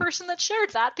grateful to the person that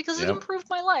shared that because it improved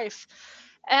my life.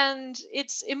 And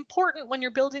it's important when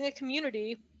you're building a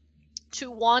community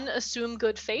to, one, assume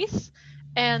good faith,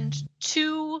 and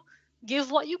two,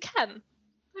 give what you can.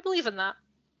 I believe in that.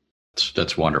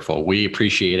 That's wonderful. We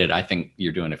appreciate it. I think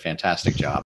you're doing a fantastic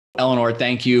job. Eleanor,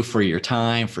 thank you for your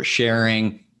time, for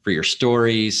sharing, for your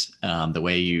stories, the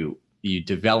way you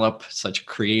develop such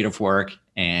creative work.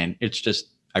 And it's just,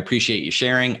 I appreciate you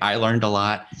sharing. I learned a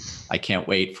lot. I can't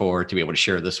wait to be able to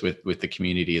share this with the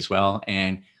community as well.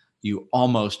 And you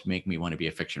almost make me want to be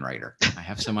a fiction writer. I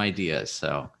have some ideas.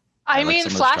 So I mean,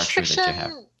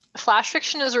 flash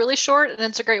fiction is really short, and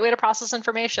it's a great way to process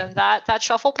information. That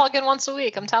shuffle plugin once a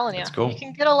week, I'm telling you, cool. You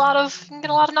can get a lot of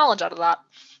knowledge out of that.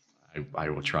 I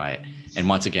will try it. And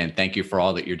once again, thank you for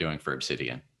all that you're doing for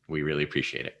Obsidian. We really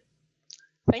appreciate it.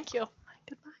 Thank you.